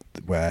 like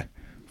where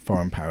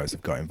foreign powers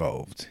have got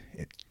involved,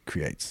 it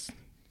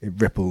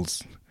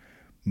ripples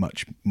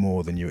much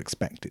more than you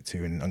expect it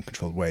to in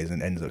uncontrolled ways,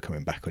 and ends up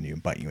coming back on you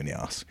and biting you in the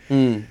ass.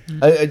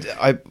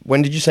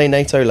 When did you say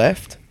NATO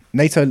left?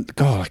 NATO,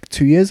 God, like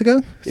 2 years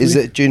ago?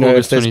 Do you know if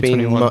August there's been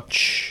 2021.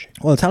 much?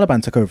 Well, the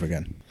Taliban took over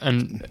again.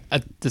 And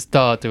at the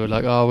start, they were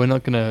like, "Oh, we're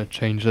not going to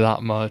change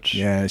that much.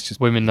 Yeah, it's just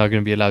Women are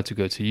going to be allowed to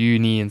go to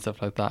uni and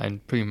stuff like that."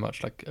 And pretty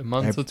much like a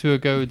month or two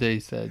ago, they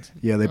said,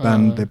 yeah, they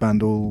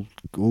banned all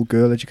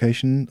girl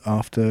education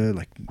after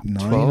like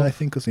 9, 12? I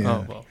think, or something. Yeah.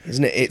 "Oh well."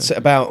 Isn't it? It's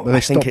about. Well,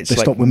 I think they it's like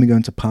stopped women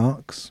going to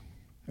parks,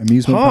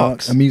 amusement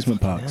parks. Hell.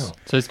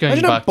 So it's going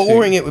Imagine how back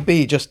boring to it would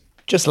be. Just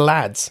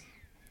lads.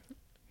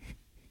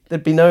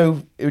 There'd be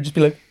no. It would just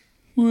be like,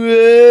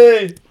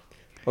 "Way!"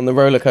 on the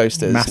roller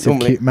coasters.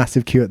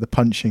 Massive queue at the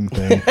punching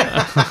thing.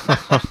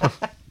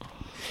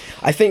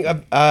 I think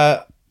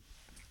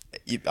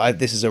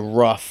this is a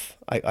rough.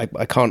 I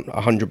can't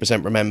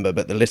 100% remember,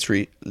 but the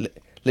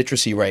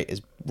literacy rate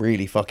is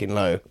really fucking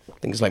low. I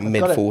think it's like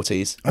mid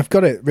 40s. I've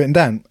got it written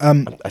down.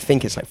 I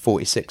think it's like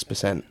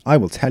 46%. I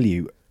will tell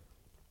you,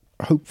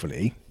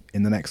 hopefully,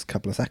 in the next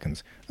couple of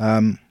seconds.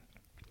 hey,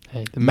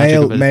 the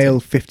magic of Male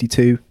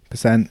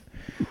 52%,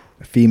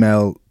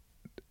 female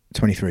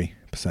 23%.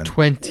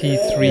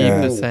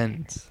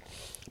 23%.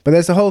 But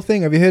there's a whole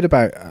thing. Have you heard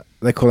about?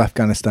 They call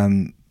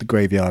Afghanistan the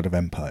graveyard of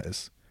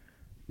empires.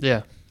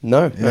 Yeah.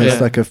 No. Yeah, it's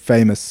like a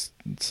famous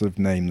sort of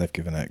name they've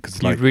given it, because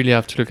You like really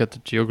have to look at the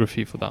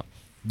geography for that.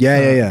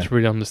 yeah. To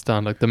really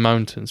understand, like the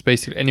mountains.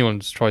 Basically, anyone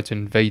who's tried to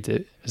invade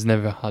it has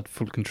never had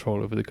full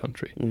control over the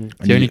country.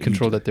 The only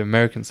control that the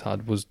Americans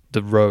had was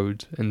the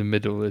road in the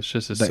middle. It's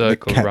just a They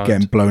circle kept around.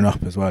 getting blown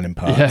up as well in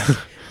parts. Yeah.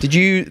 Did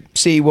you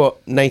see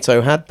what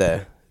NATO had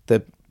there?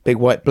 The big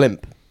white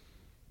blimp.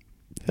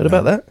 Heard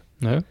about that?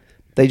 No.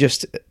 They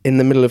just, in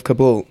the middle of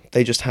Kabul,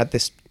 they just had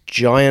this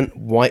giant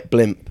white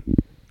blimp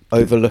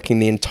overlooking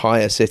the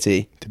entire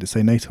city. Did it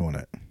say NATO on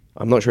it?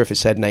 I'm not sure if it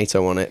said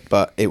NATO on it,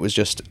 but it was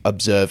just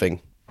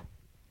observing.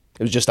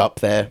 It was just up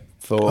there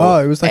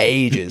for it was like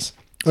ages.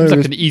 Seems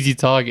like an easy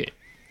target.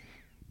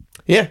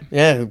 Yeah,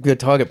 good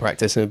target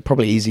practice, and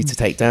probably easy to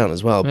take down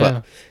as well.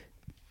 But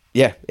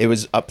yeah, it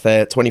was up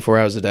there 24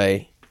 hours a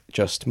day,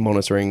 just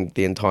monitoring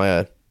the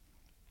entire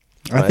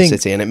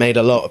city, and it made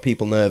a lot of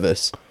people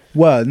nervous.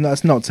 Well,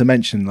 that's not to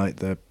mention like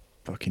the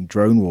fucking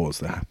drone wars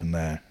that happen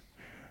there.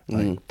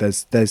 Like,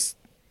 there's,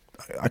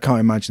 I can't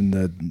imagine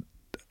the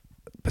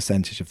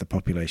percentage of the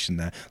population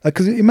there. Like,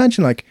 because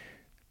imagine like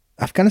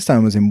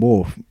Afghanistan was in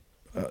war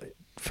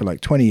for like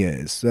 20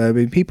 years. There have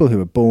been people who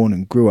were born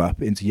and grew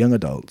up into young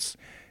adults.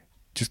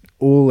 Just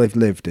all they've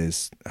lived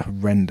is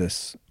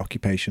horrendous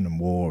occupation and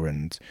war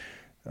and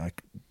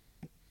like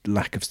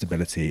lack of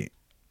stability,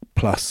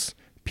 plus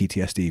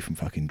PTSD from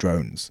fucking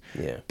drones.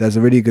 Yeah. There's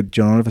a really good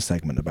John Oliver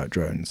segment about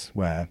drones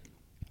where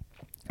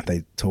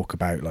they talk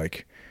about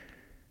like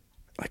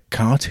like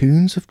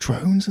cartoons of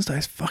drones and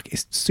stuff.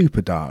 It's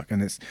super dark,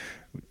 and it's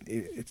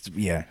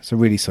a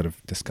really sort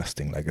of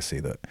disgusting legacy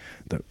that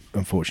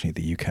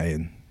unfortunately the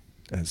UK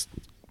has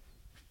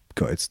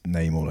got its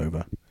name all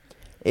over.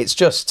 It's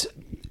just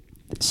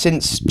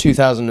since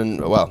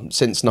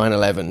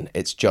 9/11,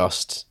 it's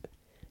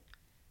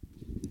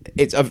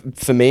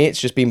for me,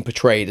 it's just been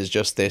portrayed as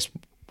just this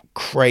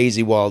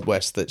crazy Wild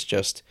West that's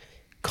just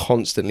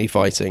constantly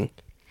fighting.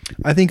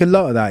 I think a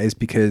lot of that is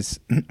because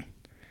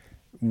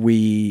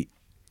the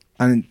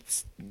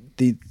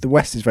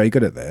West is very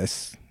good at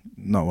this,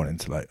 not wanting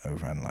to like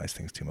overanalyze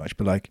things too much,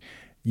 but like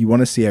you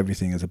want to see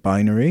everything as a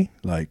binary.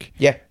 Like,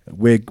 yeah,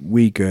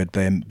 we good,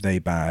 they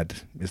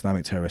bad.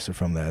 Islamic terrorists are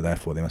from there,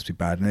 therefore they must be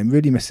bad. And it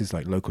really misses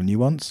like local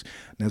nuance.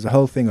 And there's a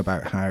whole thing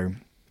about how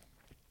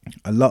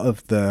a lot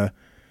of the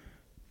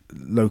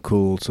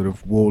local sort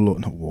of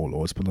not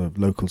warlords, but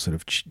local sort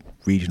of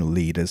regional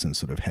leaders and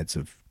sort of heads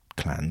of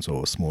clans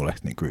or small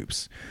ethnic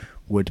groups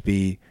would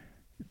be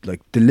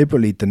like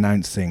deliberately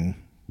denouncing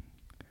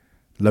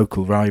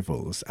local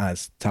rivals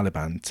as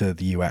Taliban to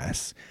the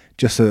US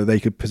just so that they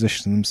could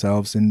position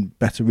themselves in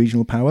better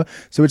regional power.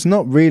 So it's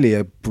not really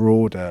a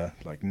broader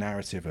like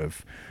narrative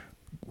of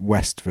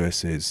West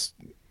versus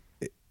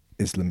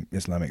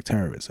Islamic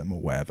terrorism or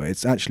whatever.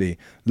 It's actually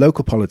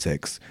local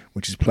politics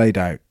which is played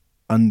out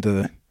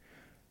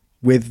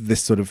with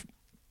this sort of...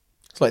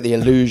 It's like the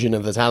illusion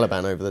of the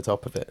Taliban over the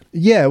top of it.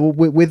 Yeah, well,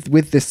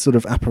 with this sort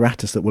of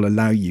apparatus that will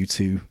allow you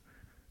to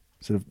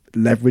sort of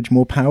leverage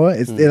more power.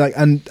 It's like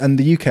and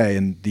the UK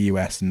and the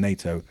US and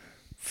NATO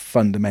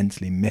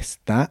fundamentally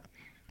missed that.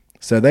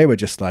 So they were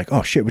just like,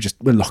 oh shit,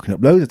 we're locking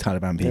up loads of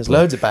Taliban people. There's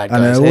loads of bad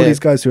guys and all here. these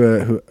guys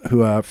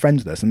who are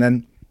friends with us, and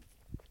then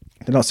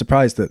they're not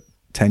surprised that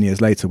 10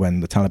 years later, when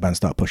the Taliban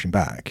start pushing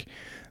back,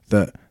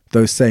 that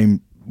those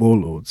same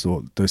warlords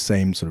or those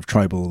same sort of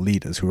tribal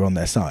leaders who are on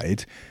their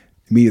side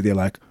immediately are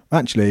like,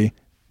 actually,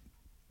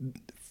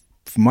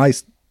 for my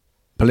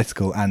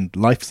political and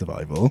life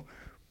survival,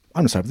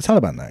 I'm going to side with the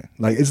Taliban now.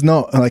 Like, it's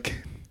not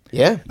like...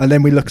 Yeah. And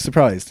then we look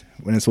surprised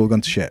when it's all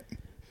gone to shit.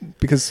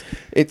 Because...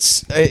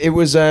 It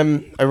was...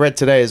 I read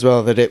today as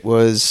well that it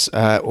was,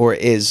 or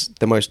it is,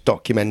 the most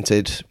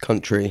documented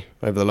country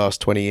over the last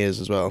 20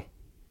 years as well.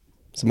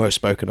 It's the most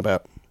spoken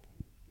about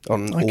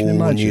on all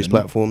the news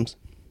platforms.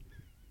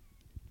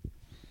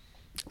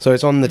 So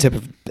it's on the tip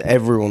of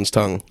everyone's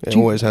tongue. It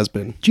always has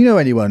been. Do you know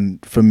anyone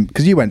from...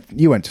 Because you went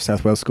to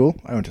South Wales School.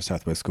 I went to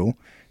South Wales School.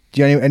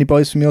 Do you know any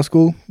boys from your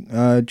school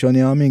join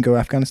the army and go to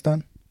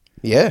Afghanistan?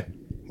 Yeah.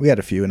 We had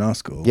a few in our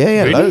school.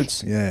 Yeah, Really?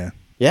 loads. Yeah.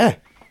 Yeah.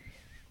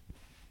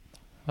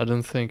 I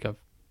don't think I've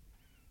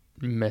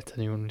met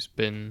anyone who's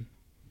been...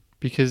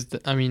 Because,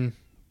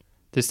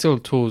 there's still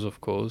tours,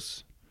 of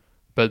course,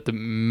 but the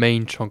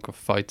main chunk of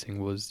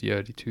fighting was the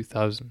early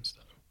 2000s.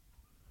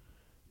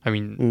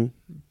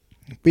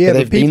 But yeah,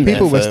 But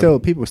people were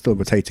still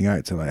rotating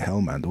out to like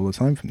Helmand all the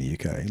time from the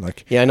UK.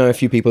 Like, Yeah, I know a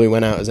few people who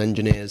went out as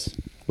engineers.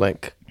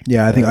 Like,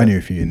 yeah, I think I knew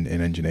a few in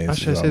engineers.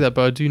 Actually, I say that,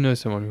 but I do know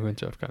someone who went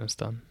to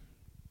Afghanistan.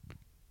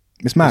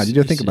 It's mad. You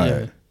don't think about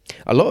it.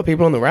 a lot of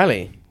people on the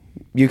rally.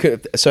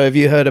 So have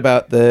you heard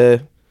about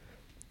the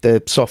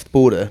soft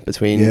border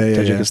between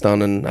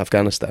Tajikistan and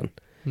Afghanistan?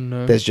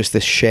 No. There's just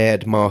this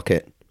shared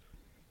market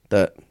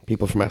that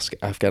people from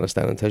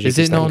Afghanistan and Tajikistan Is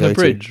it not on go a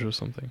bridge to. or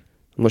something?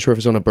 I'm not sure if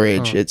it's on a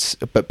bridge.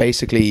 Oh. But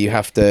basically you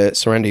have to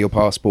surrender your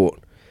passport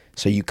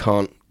so you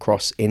can't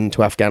cross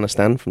into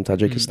Afghanistan from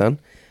Tajikistan.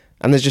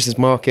 And there's just this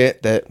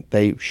market that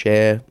they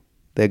share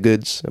their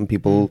goods and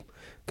people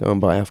go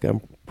and buy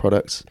Afghan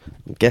products.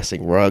 I'm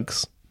guessing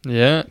rugs.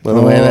 Yeah. Well,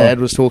 the way that Ed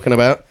was talking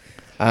about.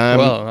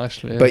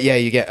 Actually, yeah. But yeah,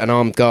 you get an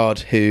armed guard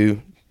who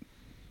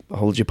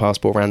holds your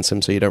passport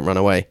ransom so you don't run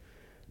away.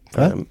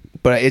 Huh?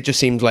 But it just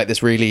seemed like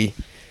this really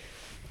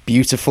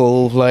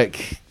beautiful,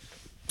 like,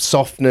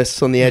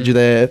 softness on the edge of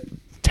their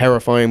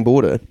terrifying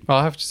border. Well,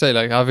 I have to say,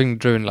 like, having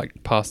driven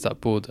like past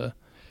that border,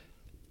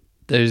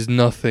 there's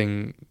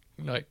nothing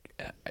like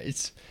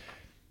it's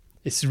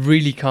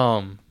really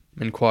calm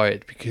and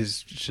quiet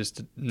because it's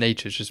just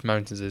nature, it's just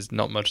mountains. There's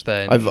not much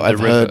there.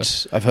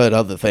 I've heard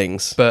other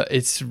things, but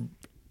it's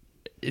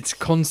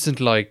constant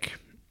like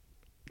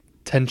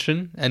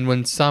tension. And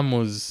when Sam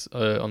was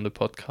on the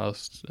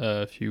podcast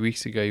a few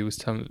weeks ago, he was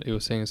telling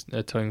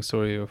a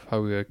story of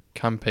how we were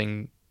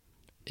camping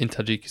in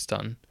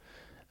Tajikistan,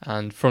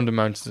 and from the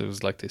mountains there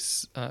was like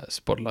this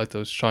spotlight that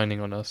was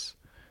shining on us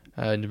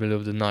in the middle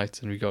of the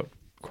night, and we got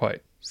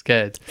quite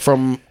scared.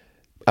 From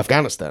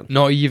Afghanistan?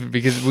 Not even,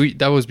 because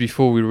that was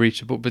before we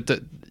reached the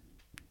but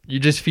you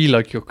just feel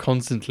like you're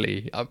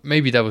constantly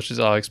maybe that was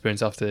just our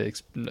experience after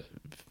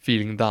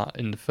feeling that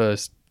in the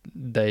first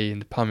day in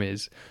the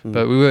Pamirs,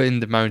 but we were in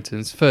the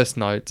mountains first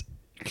night.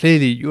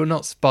 Clearly you're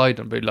not spied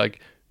on, but like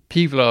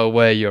people are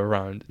aware you're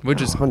around. We're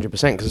just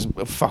 100%, because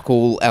fuck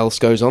all else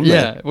goes on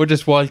there. Yeah, we're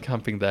just wild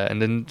camping there,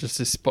 and then just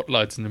this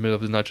spotlight in the middle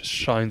of the night just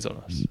shines on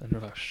us, and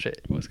we're like,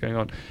 shit, what's going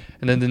on?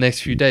 And then the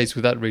next few days,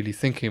 without really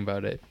thinking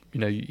about it,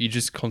 you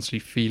just constantly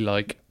feel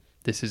like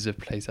this is a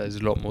place that is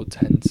a lot more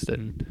tense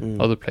than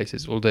other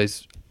places. All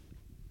those,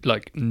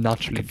 like,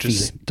 naturally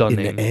just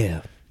stunning. In the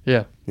air.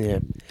 Yeah.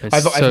 It's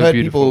I've so heard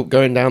beautiful. people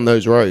going down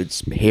those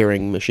roads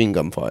hearing machine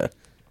gun fire.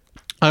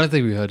 I don't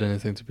think we heard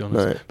anything, to be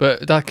honest. No.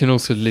 But that can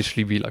also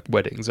literally be like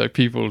weddings. Like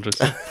people just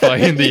fly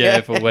in the Yeah.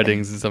 air for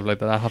weddings and stuff like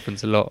that. That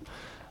happens a lot.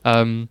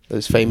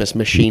 Those famous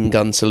machine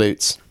gun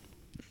salutes.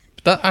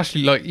 That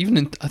actually, like, even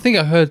in, I think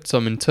I heard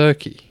some in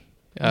Turkey.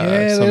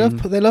 They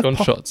love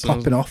gunshots.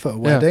 popping off at a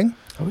wedding.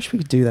 I wish we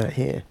could do that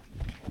here.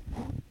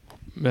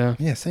 Yeah.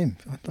 Yeah, same.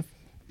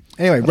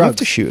 Anyway, I'd love rugs.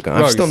 to shoot a gun.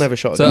 I've Rugs. still never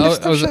shot a So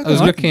gun. I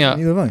was looking at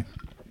Neither have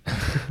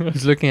I. I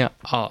was looking at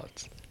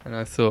art, and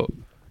I thought,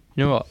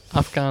 you know what,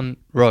 Afghan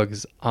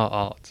rugs are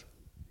art.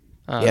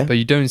 Yeah. But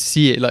you don't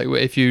see it, like,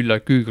 if you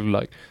like Google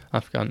like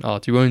Afghan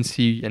art, you won't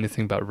see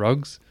anything about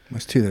rugs.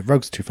 The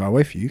rug's too far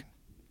away for you.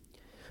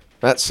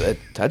 That's a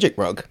Tajik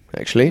rug,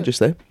 actually, just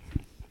there.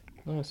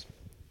 Nice.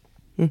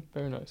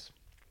 Very nice.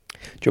 Do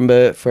you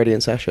remember Freddie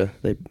and Sasha?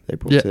 They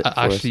brought it for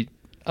actually,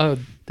 oh,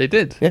 they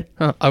did. Yeah.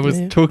 Huh, I was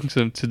Yeah. talking to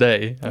them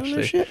today, us. Oh, no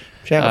actually. shit.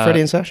 Shout out Freddie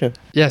and Sasha.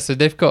 Yeah, so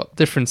they've got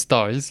different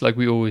styles. Like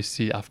we always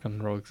see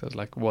Afghan rugs as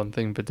like one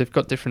thing, but they've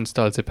got different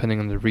styles depending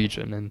on the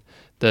region, and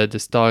the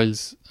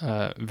styles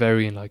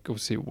vary in like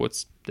obviously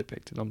what's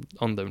depicted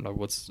on them. Like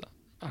what's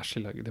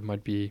actually like there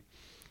might be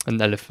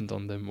an elephant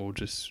on them or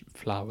just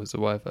flowers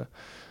or whatever,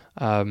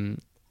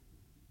 and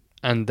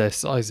their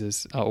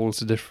sizes are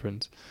also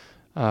different.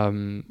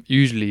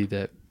 Usually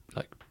they're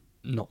like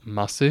not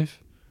massive,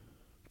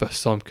 but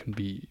some can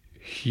be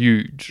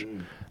huge.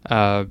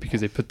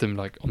 Because they put them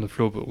like on the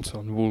floor but also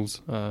on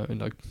walls in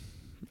like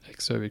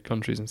ex-Soviet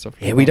countries and stuff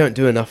like Yeah, we don't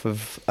do enough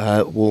of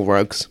wall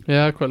rugs.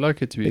 Yeah, I quite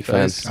like it, to be Big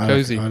fair. fans. It's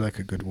cozy. I like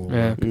a good wall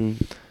Yeah.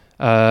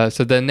 rug.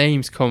 So their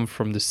names come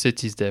from the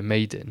cities they're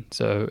made in.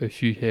 So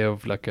if you hear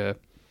of like a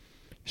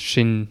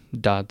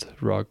Shindad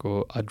rug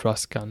or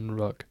Adraskan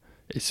rug,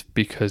 it's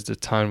because the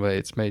town where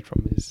it's made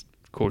from is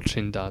called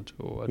Shindad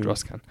or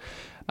Adraskan.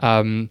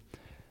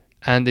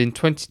 And in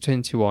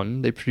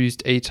 2021, they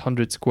produced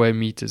 800 square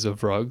meters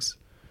of rugs.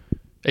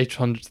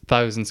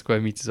 800,000 square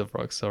meters of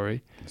rugs,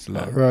 sorry. It's a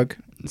lot of rug.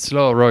 It's a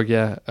lot of rug,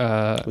 yeah.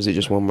 Was it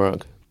just one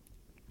rug?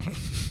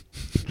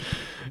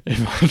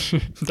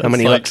 That's How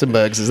many like,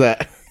 Luxembourgs is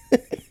that?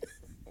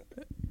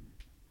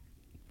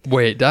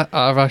 Wait, that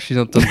I've actually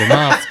not done the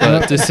math,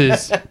 but this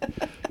is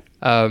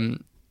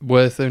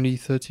worth only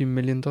 $13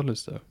 million,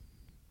 though.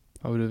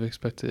 I would have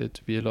expected it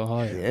to be a lot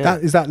higher. Yeah.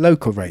 Is that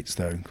local rates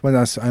though?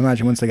 I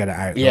imagine once they get it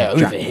out, Yeah,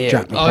 they'll over here.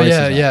 jack the Oh prices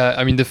yeah, up. yeah.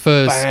 I mean, the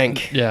first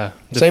Bank. yeah,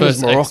 the Same first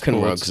as Moroccan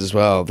exports- rugs as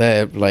well.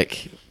 They're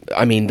like,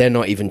 I mean, they're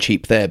not even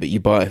cheap there, but you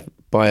buy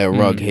a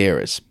rug here,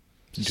 it's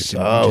Just so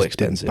didn't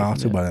expensive.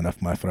 barter well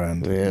enough, my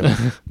friend.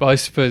 Yeah. But I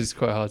suppose it's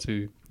quite hard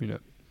to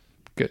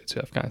go to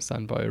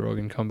Afghanistan, buy a rug,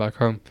 and come back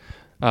home.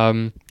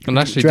 And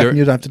actually, Do you reckon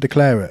you'd have to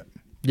declare it?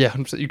 yeah,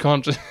 100%, you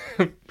can't just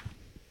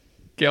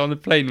get on the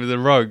plane with a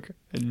rug.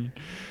 And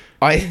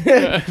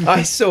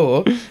I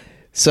saw.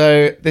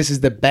 So this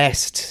is the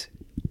best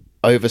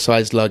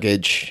oversized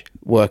luggage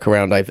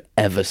workaround I've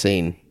ever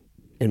seen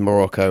in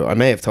Morocco. I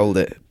may have told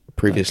it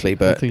previously,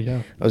 but think,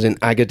 yeah. I was in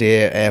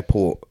Agadir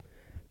airport,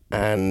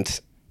 and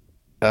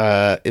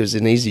it was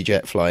an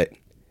EasyJet flight,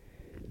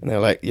 and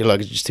they're like, "Your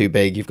luggage is too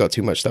big. You've got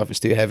too much stuff.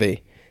 It's too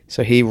heavy."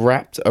 So he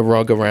wrapped a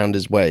rug around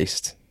his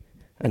waist,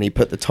 and he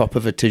put the top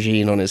of a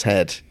tagine on his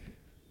head.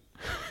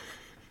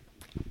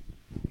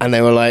 And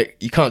they were like,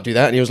 "You can't do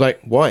that." And he was like,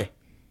 "Why?"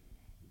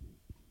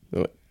 They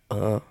were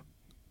like,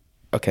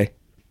 okay.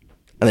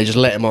 And they just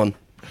let him on.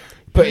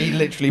 But he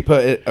literally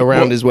put it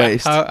around his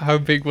waist. How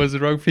big was the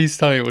rug? Please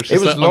tell me. It was, It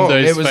just was like long. under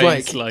his It was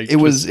face, like it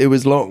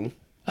was long.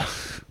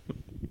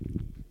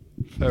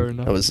 fair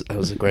enough. That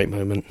was a great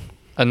moment.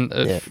 And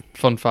Yeah.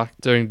 fun fact: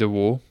 during the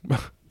war,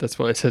 that's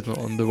what I said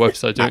on the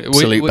website.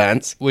 Absolute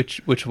bans.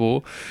 Which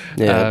war?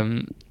 Yeah.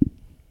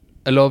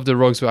 A lot of the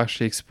rugs were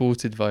actually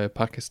exported via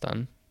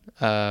Pakistan,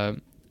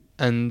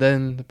 and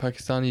then the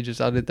Pakistani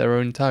just added their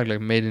own tag, like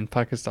 "Made in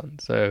Pakistan."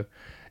 So,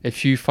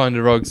 if you find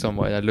a rug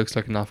somewhere that looks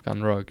like an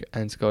Afghan rug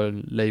and it's got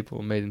a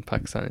label "Made in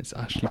Pakistan," it's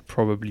actually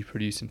probably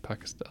produced in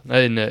Pakistan,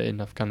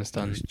 in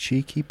Afghanistan. Those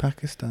cheeky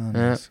Pakistanis.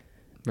 Yeah.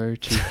 Very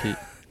cheeky.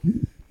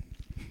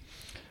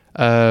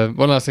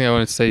 One last thing I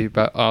wanted to say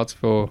about art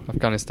for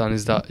Afghanistan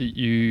is that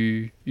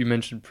you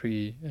mentioned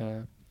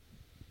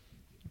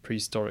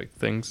prehistoric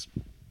things.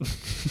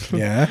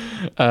 Yeah.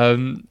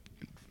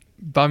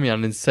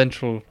 Bamiyan in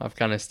central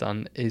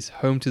Afghanistan is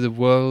home to the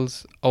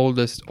world's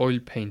oldest oil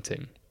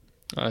painting.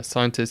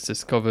 Scientists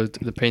discovered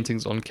the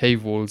paintings on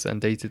cave walls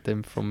and dated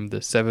them from the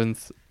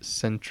 7th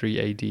century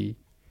AD.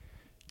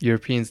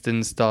 Europeans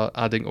didn't start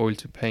adding oil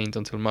to paint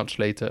until much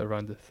later,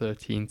 around the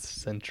 13th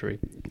century.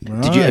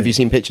 Right. Have you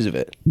seen pictures of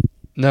it?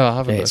 No, I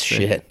haven't. It's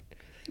actually. shit.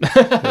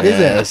 Is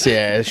it?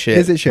 Yeah, it's shit.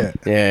 Is it shit?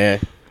 Yeah.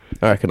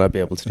 I reckon I'd be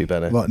able to do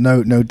better. What?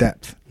 No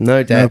depth.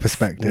 No depth. No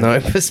perspective.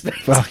 No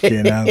perspective.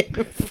 Fucking hell.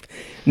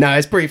 No,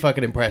 it's pretty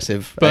fucking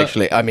impressive, But-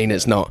 actually. I mean,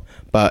 it's not,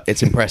 but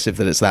it's impressive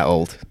that it's that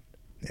old.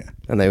 Yeah.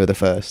 And they were the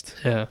first.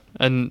 Yeah,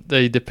 and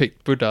they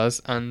depict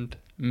Buddhas and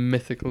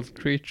mythical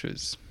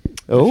creatures.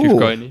 Oh, If you've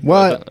got any.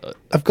 What?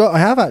 I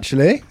have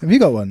actually. Have you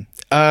got one?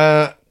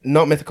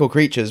 not mythical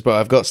creatures, but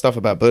I've got stuff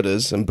about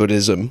Buddhas and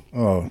Buddhism.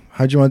 Oh,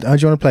 how do you want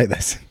to play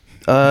this?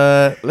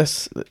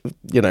 Let's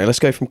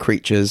go from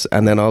creatures,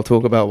 and then I'll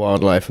talk about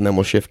wildlife, and then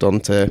we'll shift on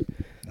to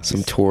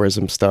some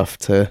tourism stuff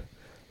to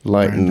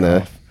lighten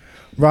the...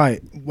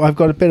 Right, well, I've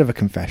got a bit of a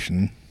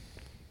confession.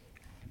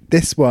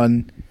 This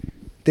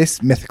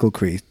mythical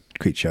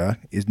creature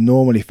is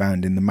normally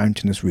found in the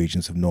mountainous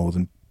regions of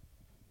northern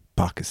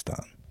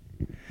Pakistan,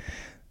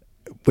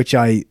 which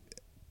I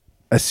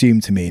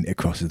assume to mean it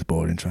crosses the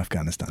border into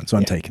Afghanistan. So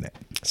I'm taking it.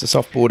 It's a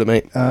soft border,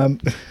 mate.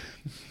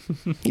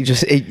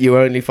 You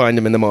only find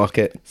them in the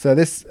market. So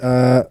this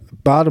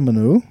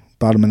Badmanau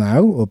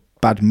or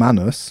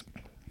Badmanus,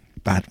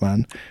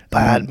 Badman,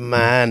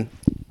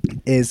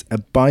 is a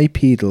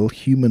bipedal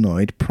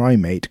humanoid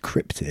primate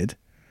cryptid,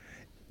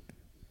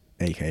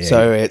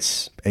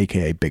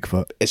 aka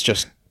Bigfoot. It's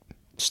just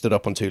stood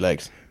up on two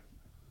legs.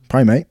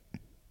 Primate.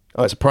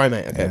 Oh, it's a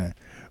primate. Okay.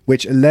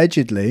 Which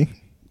allegedly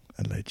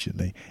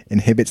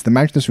inhibits the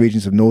mountainous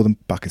regions of northern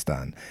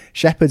Pakistan.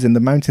 Shepherds in the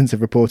mountains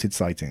have reported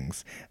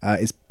sightings.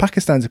 Is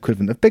Pakistan's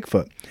equivalent of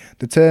Bigfoot.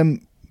 The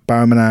term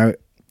Badmanau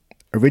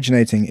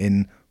originating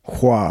in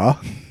Hua.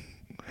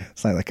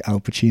 It's like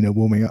Al Pacino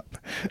warming up.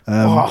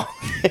 But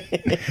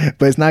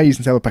it's now used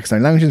in several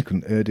Pakistani languages,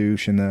 including Urdu,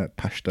 Shina,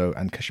 Pashto,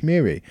 and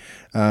Kashmiri.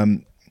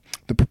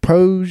 The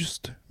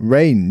proposed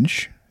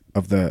range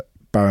of the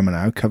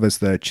Badmanau covers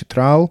the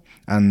Chitral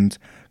and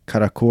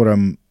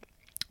Karakoram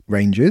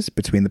ranges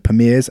between the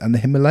Pamirs and the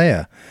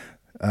Himalaya.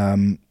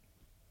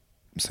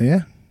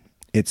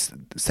 It's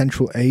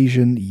Central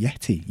Asian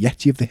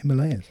Yeti of the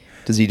Himalayas.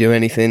 Does he do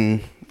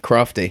anything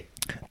crafty?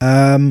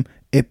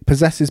 It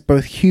possesses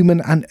both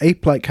human and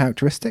ape-like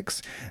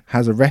characteristics,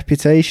 has a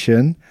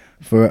reputation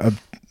for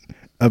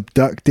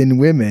abducting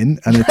women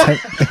and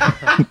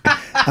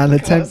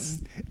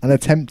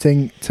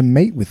attempting to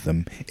mate with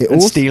them.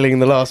 Stealing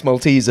the last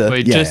Malteser.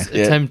 Wait,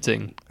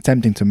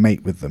 attempting to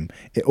mate with them.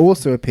 It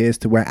also appears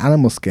to wear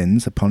animal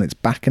skins upon its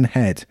back and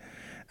head.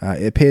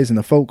 It appears in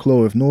the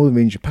folklore of northern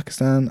region of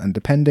Pakistan, and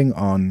depending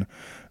on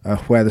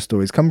where the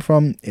stories come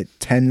from, it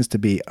tends to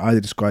be either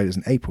described as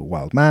an ape or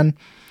wild man.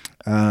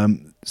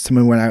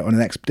 Someone went out on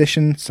an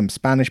expedition, some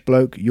Spanish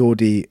bloke,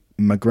 Jordi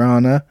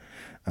Magrana,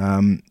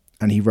 and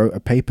he wrote a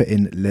paper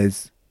in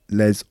Les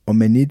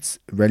Hominides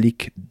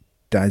Reliques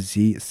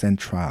d'Asie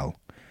Centrale.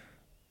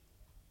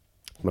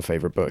 My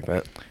favourite book,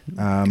 that.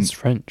 It's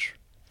French.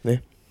 Yeah.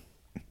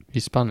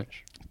 He's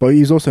Spanish. But he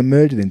was also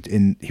murdered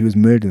he was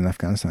murdered in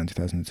Afghanistan in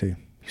 2002.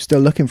 He's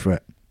still looking for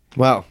it.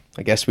 Well,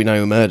 I guess we know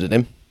who murdered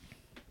him.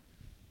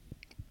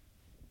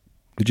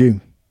 The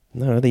Jew?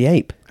 No, the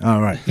ape. Oh,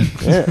 right.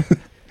 Yeah.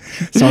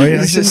 Sorry,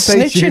 I shouldn't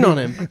say snitching on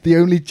him. The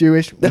only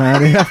Jewish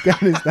man in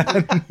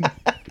Afghanistan.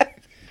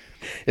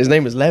 His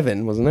name was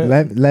Levin, wasn't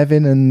it?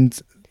 Levin and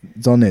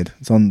Zonid.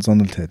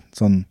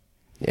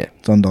 Yeah.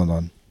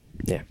 Zondon.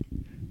 Yeah.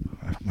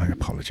 I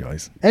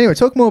apologise. Anyway,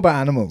 talk more about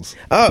animals.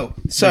 Oh,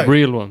 so the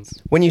real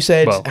ones. When you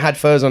said had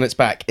furs on its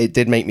back, it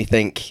did make me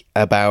think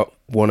about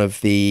one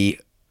of the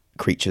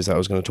creatures that I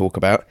was going to talk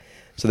about.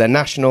 So their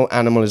national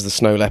animal is the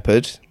snow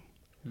leopard,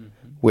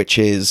 which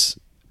is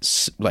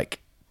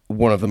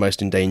one of the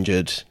most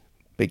endangered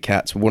big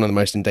cats, one of the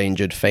most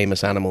endangered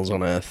famous animals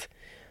on Earth.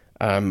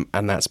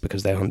 And that's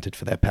because they're hunted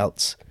for their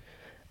pelts.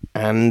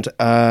 And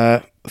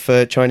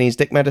for Chinese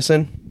dick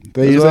medicine.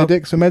 They use their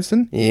dicks for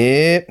medicine?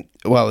 Yeah.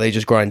 Well, they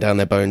just grind down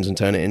their bones and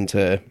turn it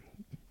into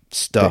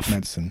stuff. Dick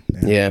medicine.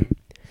 Yeah.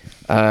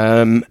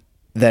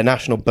 Their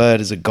national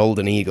bird is a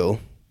golden eagle.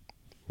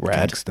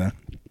 Rad. Gangster.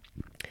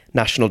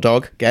 National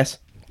dog, guess?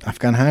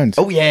 Afghan hound.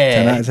 Oh,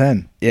 yeah. 10 out of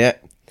 10. Yeah.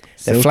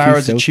 Their flower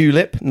is a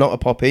tulip, not a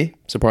poppy,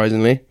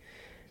 surprisingly.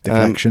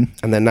 Deflection.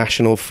 And their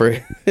national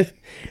fruit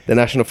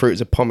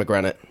is a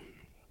pomegranate.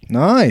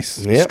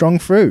 Nice. Yep. Strong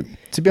fruit.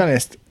 To be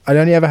honest, I'd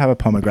only ever have a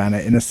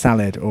pomegranate in a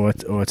salad or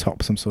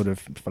atop some sort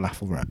of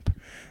falafel wrap.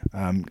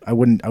 I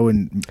wouldn't.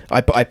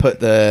 I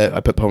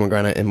put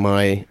pomegranate in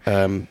my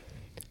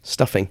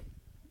stuffing.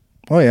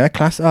 Oh yeah,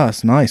 class.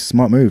 It's nice,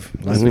 smart move.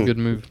 That's a good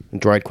move. And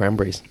dried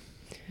cranberries.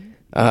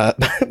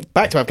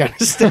 Back to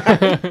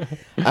Afghanistan.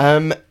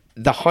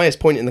 The highest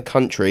point in the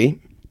country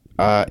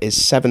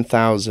is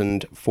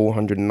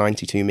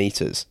 7,492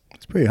 meters.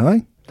 It's pretty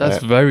high.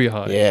 That's very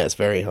high. Yeah, it's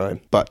very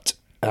high. But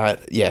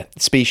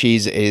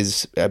species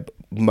is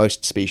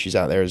most species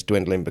out there is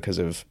dwindling because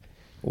of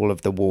all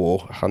of the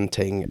war,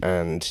 hunting,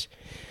 and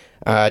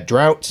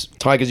drought.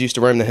 Tigers used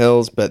to roam the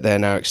hills, but they're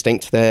now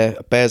extinct there.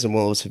 Bears and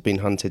wolves have been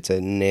hunted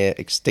to near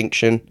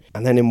extinction.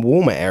 And then in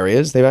warmer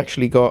areas, they've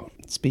actually got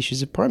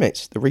species of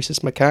primates, the rhesus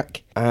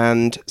macaque,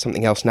 and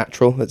something else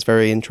natural that's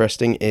very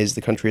interesting is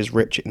the country is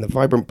rich in the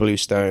vibrant blue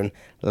stone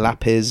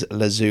lapis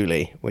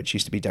lazuli, which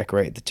used to be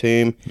decorated the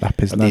tomb.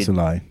 Lapis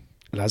lazuli.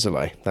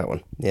 Lazuli, that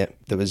one, yeah,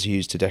 that was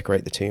used to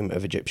decorate the tomb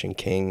of Egyptian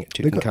king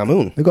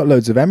Tutankhamun. They've got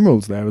loads of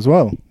emeralds there as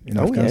well.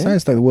 Afghanistan. Yeah.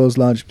 It's like the world's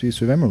largest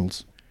producer of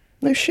emeralds.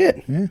 No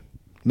shit. Yeah,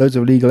 loads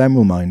of illegal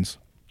emerald mines.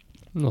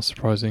 Not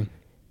surprising.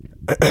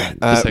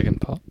 The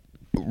second part.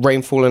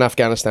 Rainfall in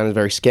Afghanistan is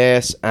very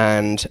scarce,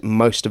 and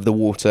most of the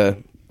water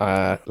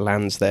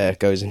lands there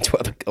goes into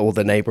all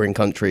the neighbouring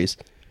countries.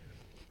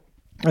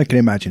 I can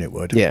imagine it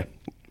would. Yeah.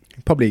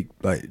 Probably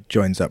like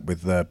joins up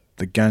with the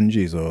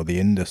Ganges or the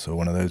Indus or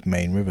one of those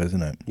main rivers,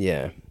 isn't it?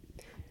 Yeah.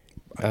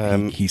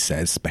 He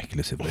says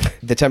speculatively.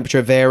 The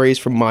temperature varies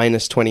from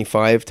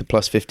 -25 to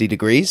 +50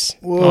 degrees.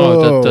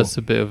 Oh, that's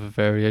a bit of a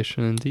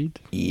variation indeed.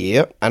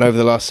 Yep. And over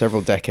the last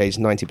several decades,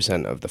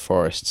 90% of the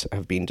forests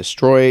have been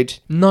destroyed.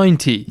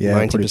 90? Yeah,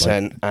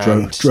 90%.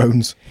 Like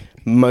drones.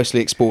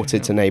 Mostly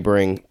exported to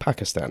neighbouring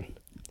Pakistan.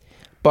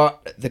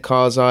 But the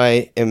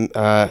Karzai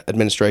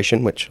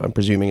administration, which I'm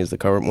presuming is the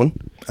current one.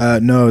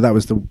 No, that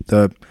was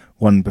the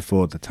one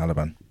before the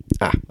Taliban.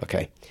 Ah,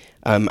 okay.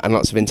 And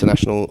lots of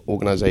international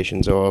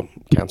organisations are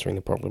countering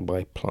the problem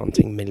by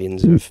planting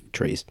millions of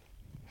trees.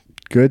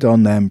 Good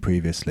on them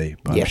previously,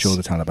 but Yes. I'm sure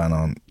the Taliban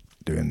aren't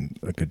doing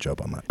a good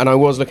job on that. And I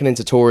was looking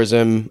into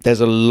tourism.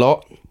 There's a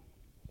lot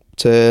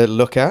to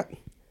look at,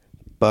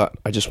 but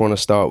I just want to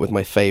start with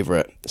my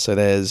favourite. So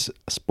there's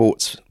a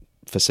sports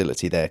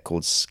facility there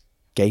called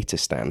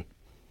Skateistan.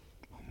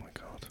 Oh my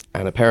God.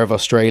 And a pair of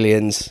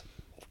Australians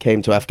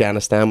came to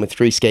Afghanistan with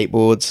 3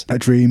 skateboards. A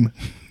dream.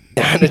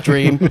 And a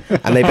dream.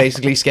 And they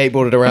basically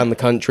skateboarded around the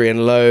country,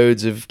 and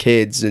loads of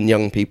kids and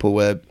young people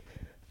were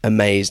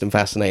amazed and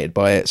fascinated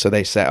by it. So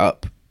they set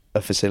up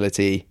a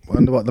facility. I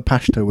wonder what the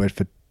Pashto word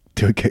for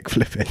do a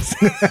kickflip is.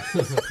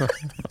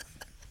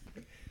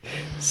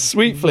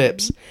 Sweet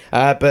flips.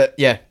 But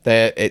yeah,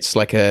 it's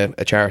like a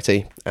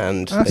charity,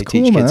 and That's they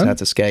cool, teach kids man. how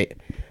to skate.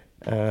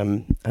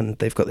 And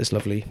they've got this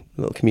lovely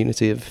little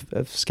community of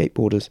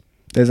skateboarders.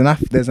 There's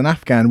an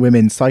Afghan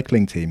women's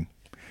cycling team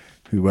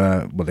who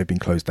they've been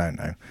closed down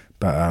now,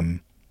 but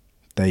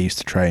they used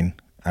to train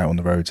out on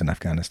the roads in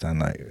Afghanistan,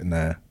 like in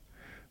their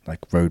like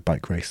road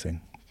bike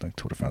racing, like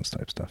Tour de France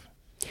type stuff.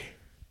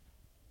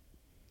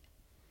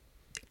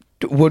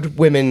 Would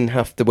women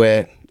have to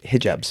wear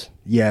hijabs?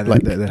 Yeah,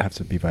 Like- they'd have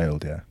to be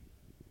veiled. Yeah,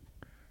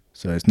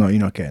 so you're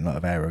not getting a lot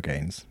of aero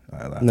gains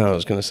out of that. No, I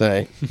was going to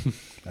say. You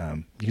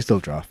can still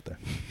draft though.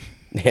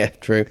 Yeah,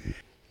 true.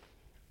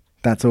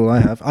 That's all I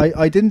have.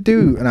 I didn't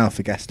do an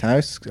Alpha Guest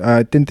House.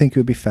 I didn't think it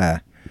would be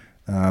fair.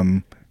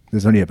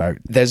 There's only about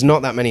There's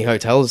not that many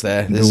hotels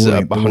there. They're There's all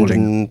in- they're all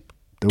in- 120.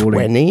 they're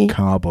all in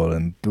Kabul,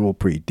 and they're all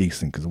pretty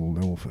decent because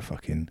they're all for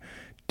fucking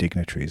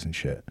dignitaries and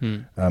shit.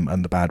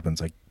 And the bad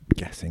ones, I'm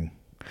guessing.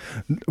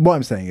 What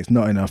I'm saying is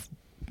not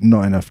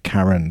enough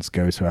Karens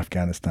go to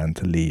Afghanistan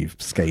to leave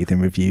scathing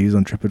reviews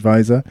on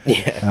TripAdvisor.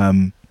 Yeah.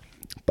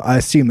 But I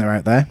assume they're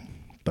out there.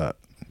 But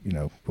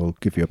we'll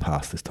give you a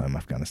pass this time,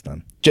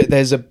 Afghanistan.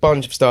 There's a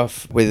bunch of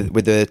stuff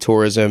with the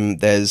tourism.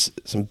 There's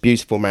some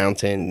beautiful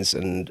mountains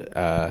and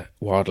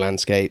wild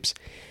landscapes.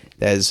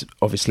 There's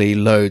obviously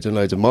loads and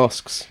loads of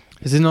mosques.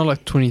 Is it not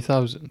like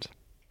 20,000?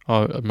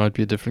 Oh, it might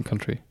be a different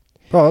country.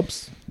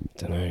 Probs.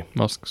 Don't know.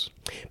 Mosques.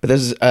 But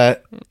there's,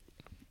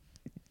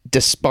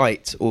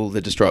 despite all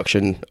the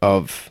destruction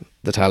of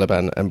the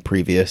Taliban and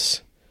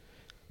previous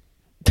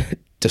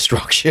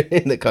destruction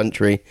in the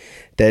country,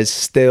 there's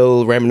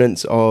still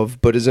remnants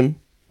of Buddhism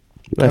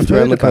left I've around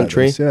heard the about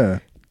country. this, yeah.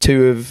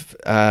 2 of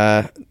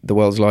the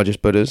world's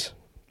largest Buddhas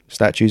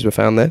statues were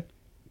found there,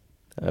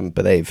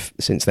 but they've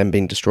since then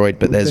been destroyed.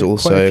 But there's Quite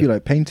also a few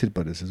like painted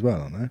Buddhas as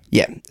well, aren't there?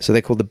 yeah, so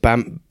they're called the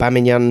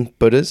Bamyan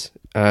Buddhas.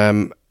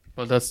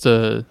 Well, that's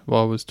what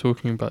I was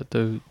talking about,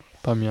 the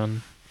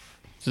Bamyan.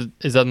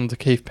 Is that not the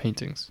cave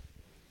paintings?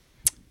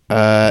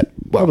 Well,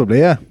 Probably,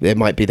 yeah. it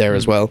might be there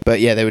as well. But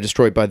yeah, they were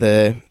destroyed by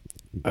the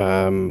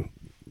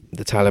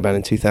Taliban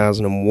in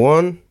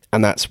 2001,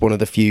 and that's one of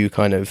the few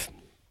kind of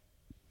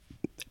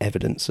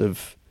evidence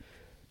of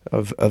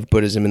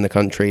Buddhism in the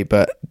country.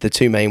 But the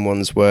 2 main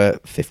ones were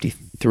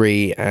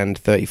 53 and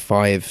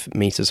 35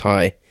 meters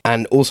high.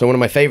 And also one of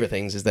my favorite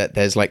things is that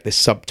there's like this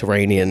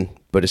subterranean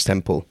Buddhist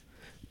temple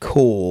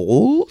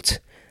called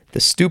the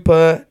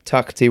Stupa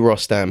Takhti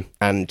Rostam,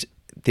 and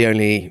the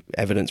only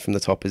evidence from the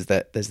top is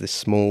that there's this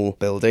small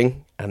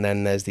building, and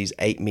then there's these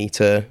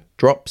 8-meter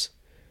drops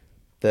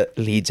that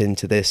leads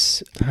into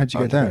this. How'd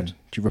you get down?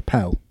 Did you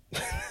rappel?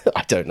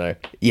 I don't know.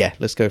 Yeah,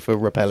 let's go for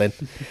rappelling.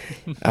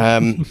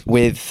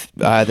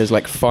 There's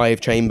like 5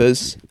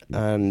 chambers,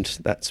 and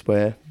that's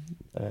where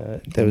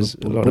there was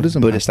a lot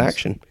Buddhism of Buddhist happens.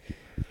 action.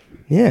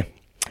 Yeah.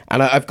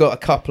 And I've got a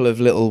couple of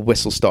little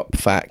whistle-stop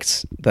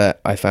facts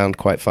that I found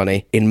quite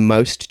funny. In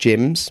most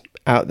gyms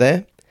out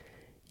there,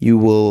 you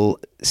will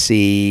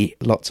see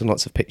lots and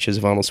lots of pictures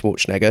of Arnold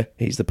Schwarzenegger.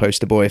 He's the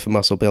poster boy for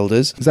muscle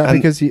builders. Is that And-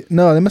 because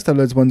no, they must have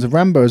loads of ones of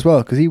Rambo as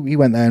well, because he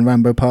went there in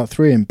Rambo Part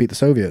 3 and beat the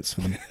Soviets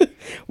for them.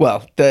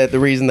 Well, the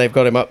reason they've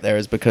got him up there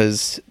is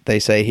because they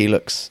say he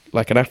looks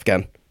like an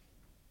Afghan.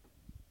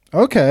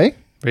 Okay.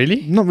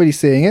 Really? Not really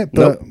seeing it,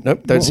 but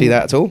Nope, don't see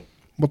that at all.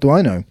 What do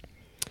I know?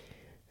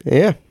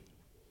 Yeah.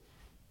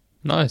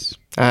 Nice.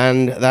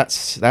 And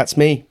that's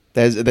me.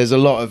 There's a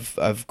lot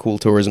of cool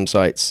tourism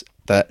sites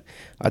that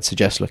I'd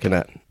suggest looking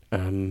at.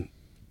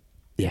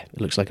 Yeah, it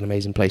looks like an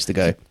amazing place to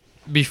go.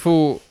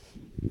 Before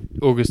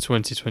August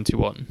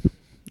 2021,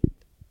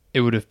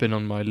 it would have been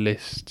on my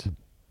list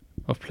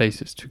of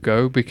places to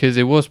go because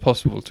it was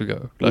possible to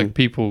go. Like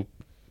people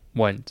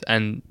went.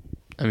 And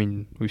I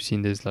mean, we've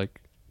seen this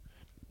like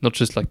not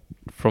just like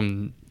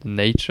from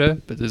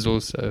nature, but there's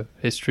also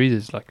history.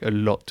 There's like a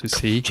lot to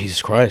see.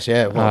 Jesus Christ,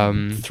 yeah.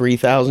 What,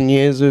 3,000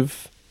 years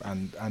of...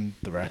 And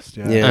the rest,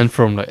 Yeah. And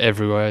from like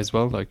everywhere as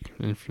well, like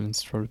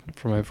influence from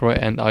everywhere.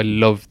 And I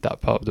love that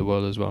part of the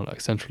world as well.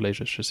 Like Central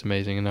Asia is just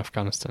amazing, and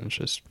Afghanistan is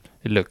just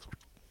it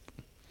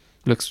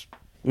looks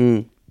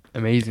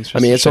amazing. I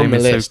mean, it's on the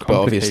list, but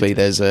obviously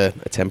there's a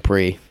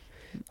temporary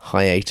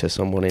hiatus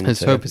on wanting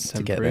Let's hope it's to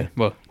get temporary. there.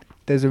 Well,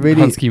 there's a in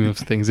really the scheme of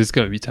things, it's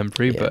going to be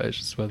temporary, but it's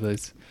just whether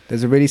it's...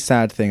 There's a really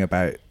sad thing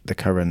about the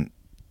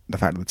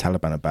fact that the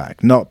Taliban are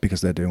back, not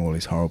because they're doing all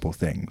these horrible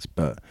things,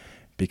 but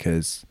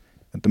because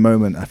at the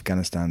moment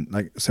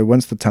Afghanistan, so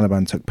once the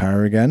Taliban took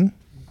power again,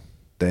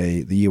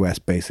 the US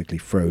basically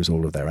froze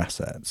all of their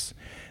assets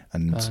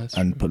and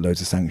put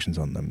loads of sanctions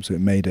on them. So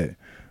it made it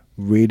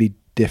really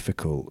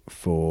difficult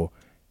for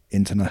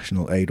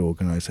international aid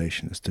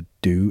organizations to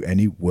do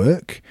any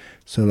work.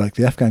 So like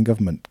the Afghan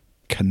government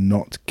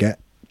cannot get,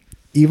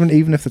 even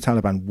if the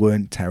Taliban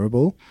weren't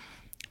terrible,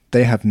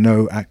 they have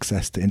no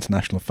access to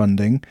international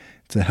funding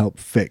to help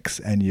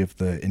fix any of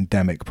the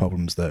endemic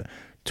problems that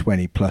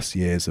 20 plus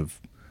years of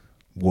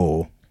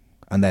war.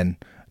 And then,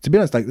 to be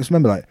honest, just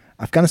remember,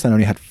 Afghanistan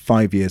only had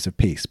 5 years of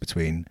peace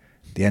between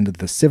the end of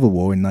the civil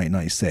war in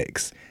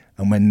 1996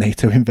 and when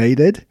NATO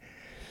invaded.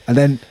 And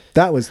then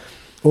that was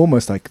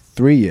almost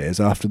 3 years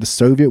after the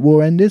Soviet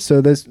war ended.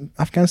 So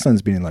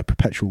Afghanistan's been in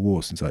perpetual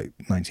war since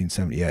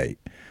 1978,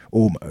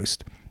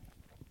 almost.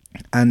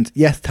 And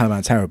yes, the Taliban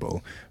are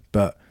terrible,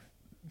 but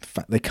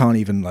they can't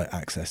even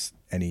access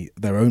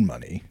their own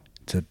money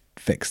to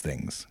fix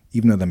things,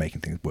 even though they're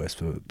making things worse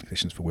for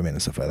conditions for women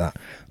and stuff like that.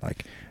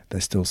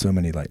 There's still so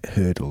many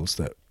hurdles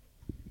that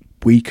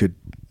we could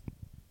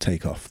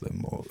take off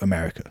them, or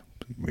America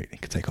really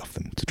could take off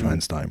them to try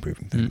and start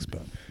improving things.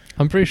 But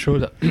I'm pretty sure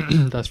that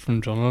that's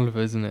from John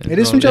Oliver, isn't it? It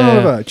is from John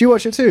Oliver. Do you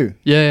watch it too?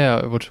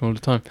 Yeah, I watch him all the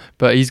time.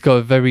 But he's got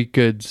a very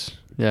good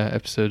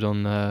episode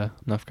on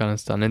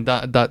Afghanistan, and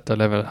that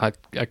level I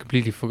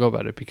completely forgot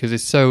about it because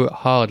it's so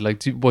hard.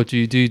 What do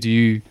you do? Do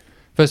you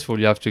first of all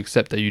you have to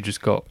accept that you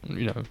just got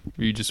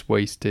you just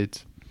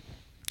wasted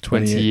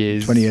 20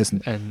 years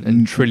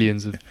and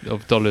trillions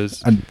of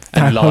dollars and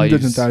lives.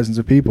 Hundreds and thousands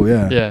of people.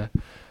 Yeah.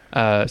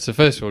 So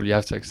first of all you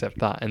have to accept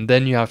that, and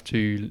then you have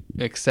to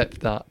accept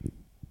that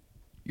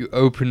you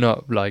open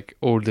up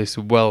all this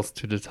wealth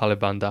to the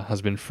Taliban that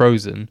has been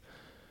frozen,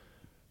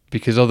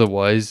 because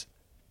otherwise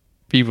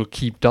people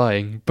keep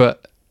dying,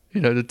 but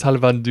the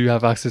Taliban do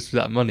have access to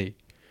that money,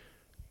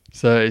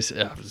 so it's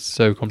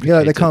so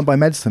complicated. They can't buy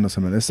medicine or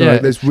something. It's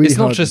it's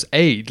not just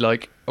aid.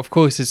 Of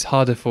course, it's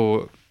harder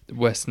for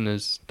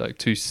Westerners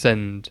to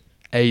send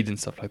aid and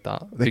stuff like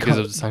that because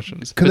of the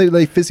sanctions.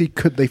 They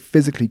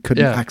physically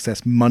couldn't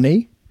access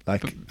money,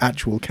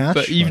 actual cash.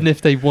 But even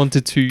if they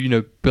wanted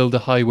to, build a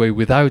highway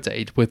without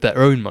aid with their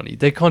own money,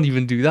 they can't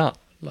even do that.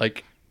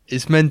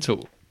 It's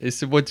mental.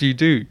 It's what do?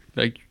 You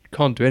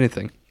can't do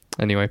anything.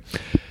 Anyway,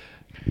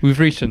 we've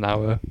reached an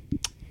hour.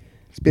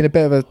 It's been a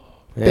bit of a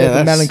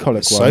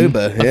melancholic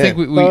sober, one. Yeah. I think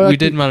we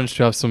did manage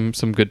to have some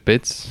good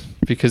bits,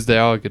 because they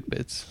are good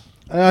bits.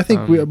 I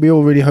think we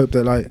all really hope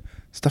that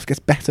stuff gets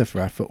better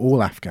for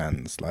all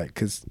Afghans,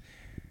 because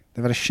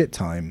they've had a shit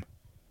time.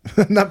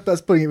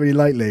 That's putting it really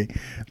lightly,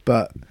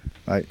 but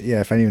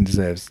if anyone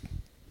deserves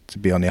to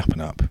be on the up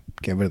and up,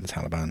 get rid of the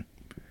Taliban,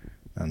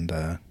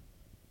 and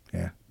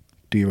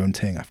do your own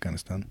thing,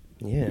 Afghanistan.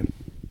 Yeah.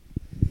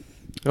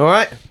 All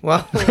right.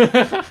 Well,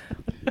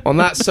 on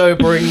that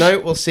sobering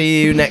note, we'll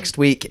see you next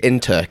week in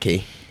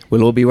Turkey.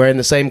 We'll all be wearing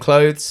the same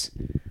clothes.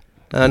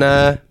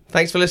 And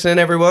thanks for listening,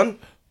 everyone.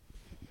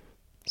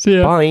 See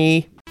ya.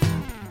 Bye.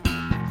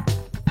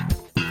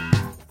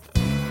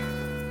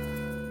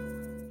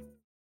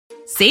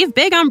 Save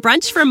big on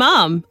brunch for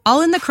mom, all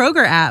in the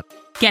Kroger app.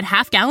 Get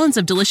half gallons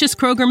of delicious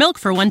Kroger milk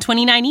for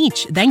 $1.29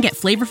 each. Then get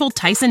flavorful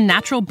Tyson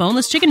natural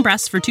boneless chicken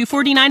breasts for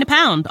 $2.49 a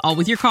pound, all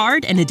with your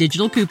card and a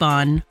digital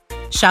coupon.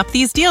 Shop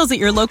these deals at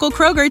your local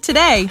Kroger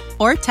today,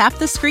 or tap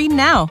the screen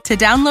now to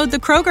download the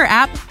Kroger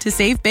app to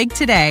save big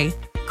today.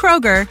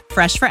 Kroger,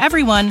 fresh for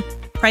everyone.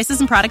 Prices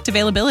and product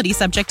availability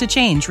subject to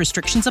change.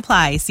 Restrictions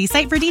apply. See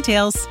site for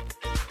details.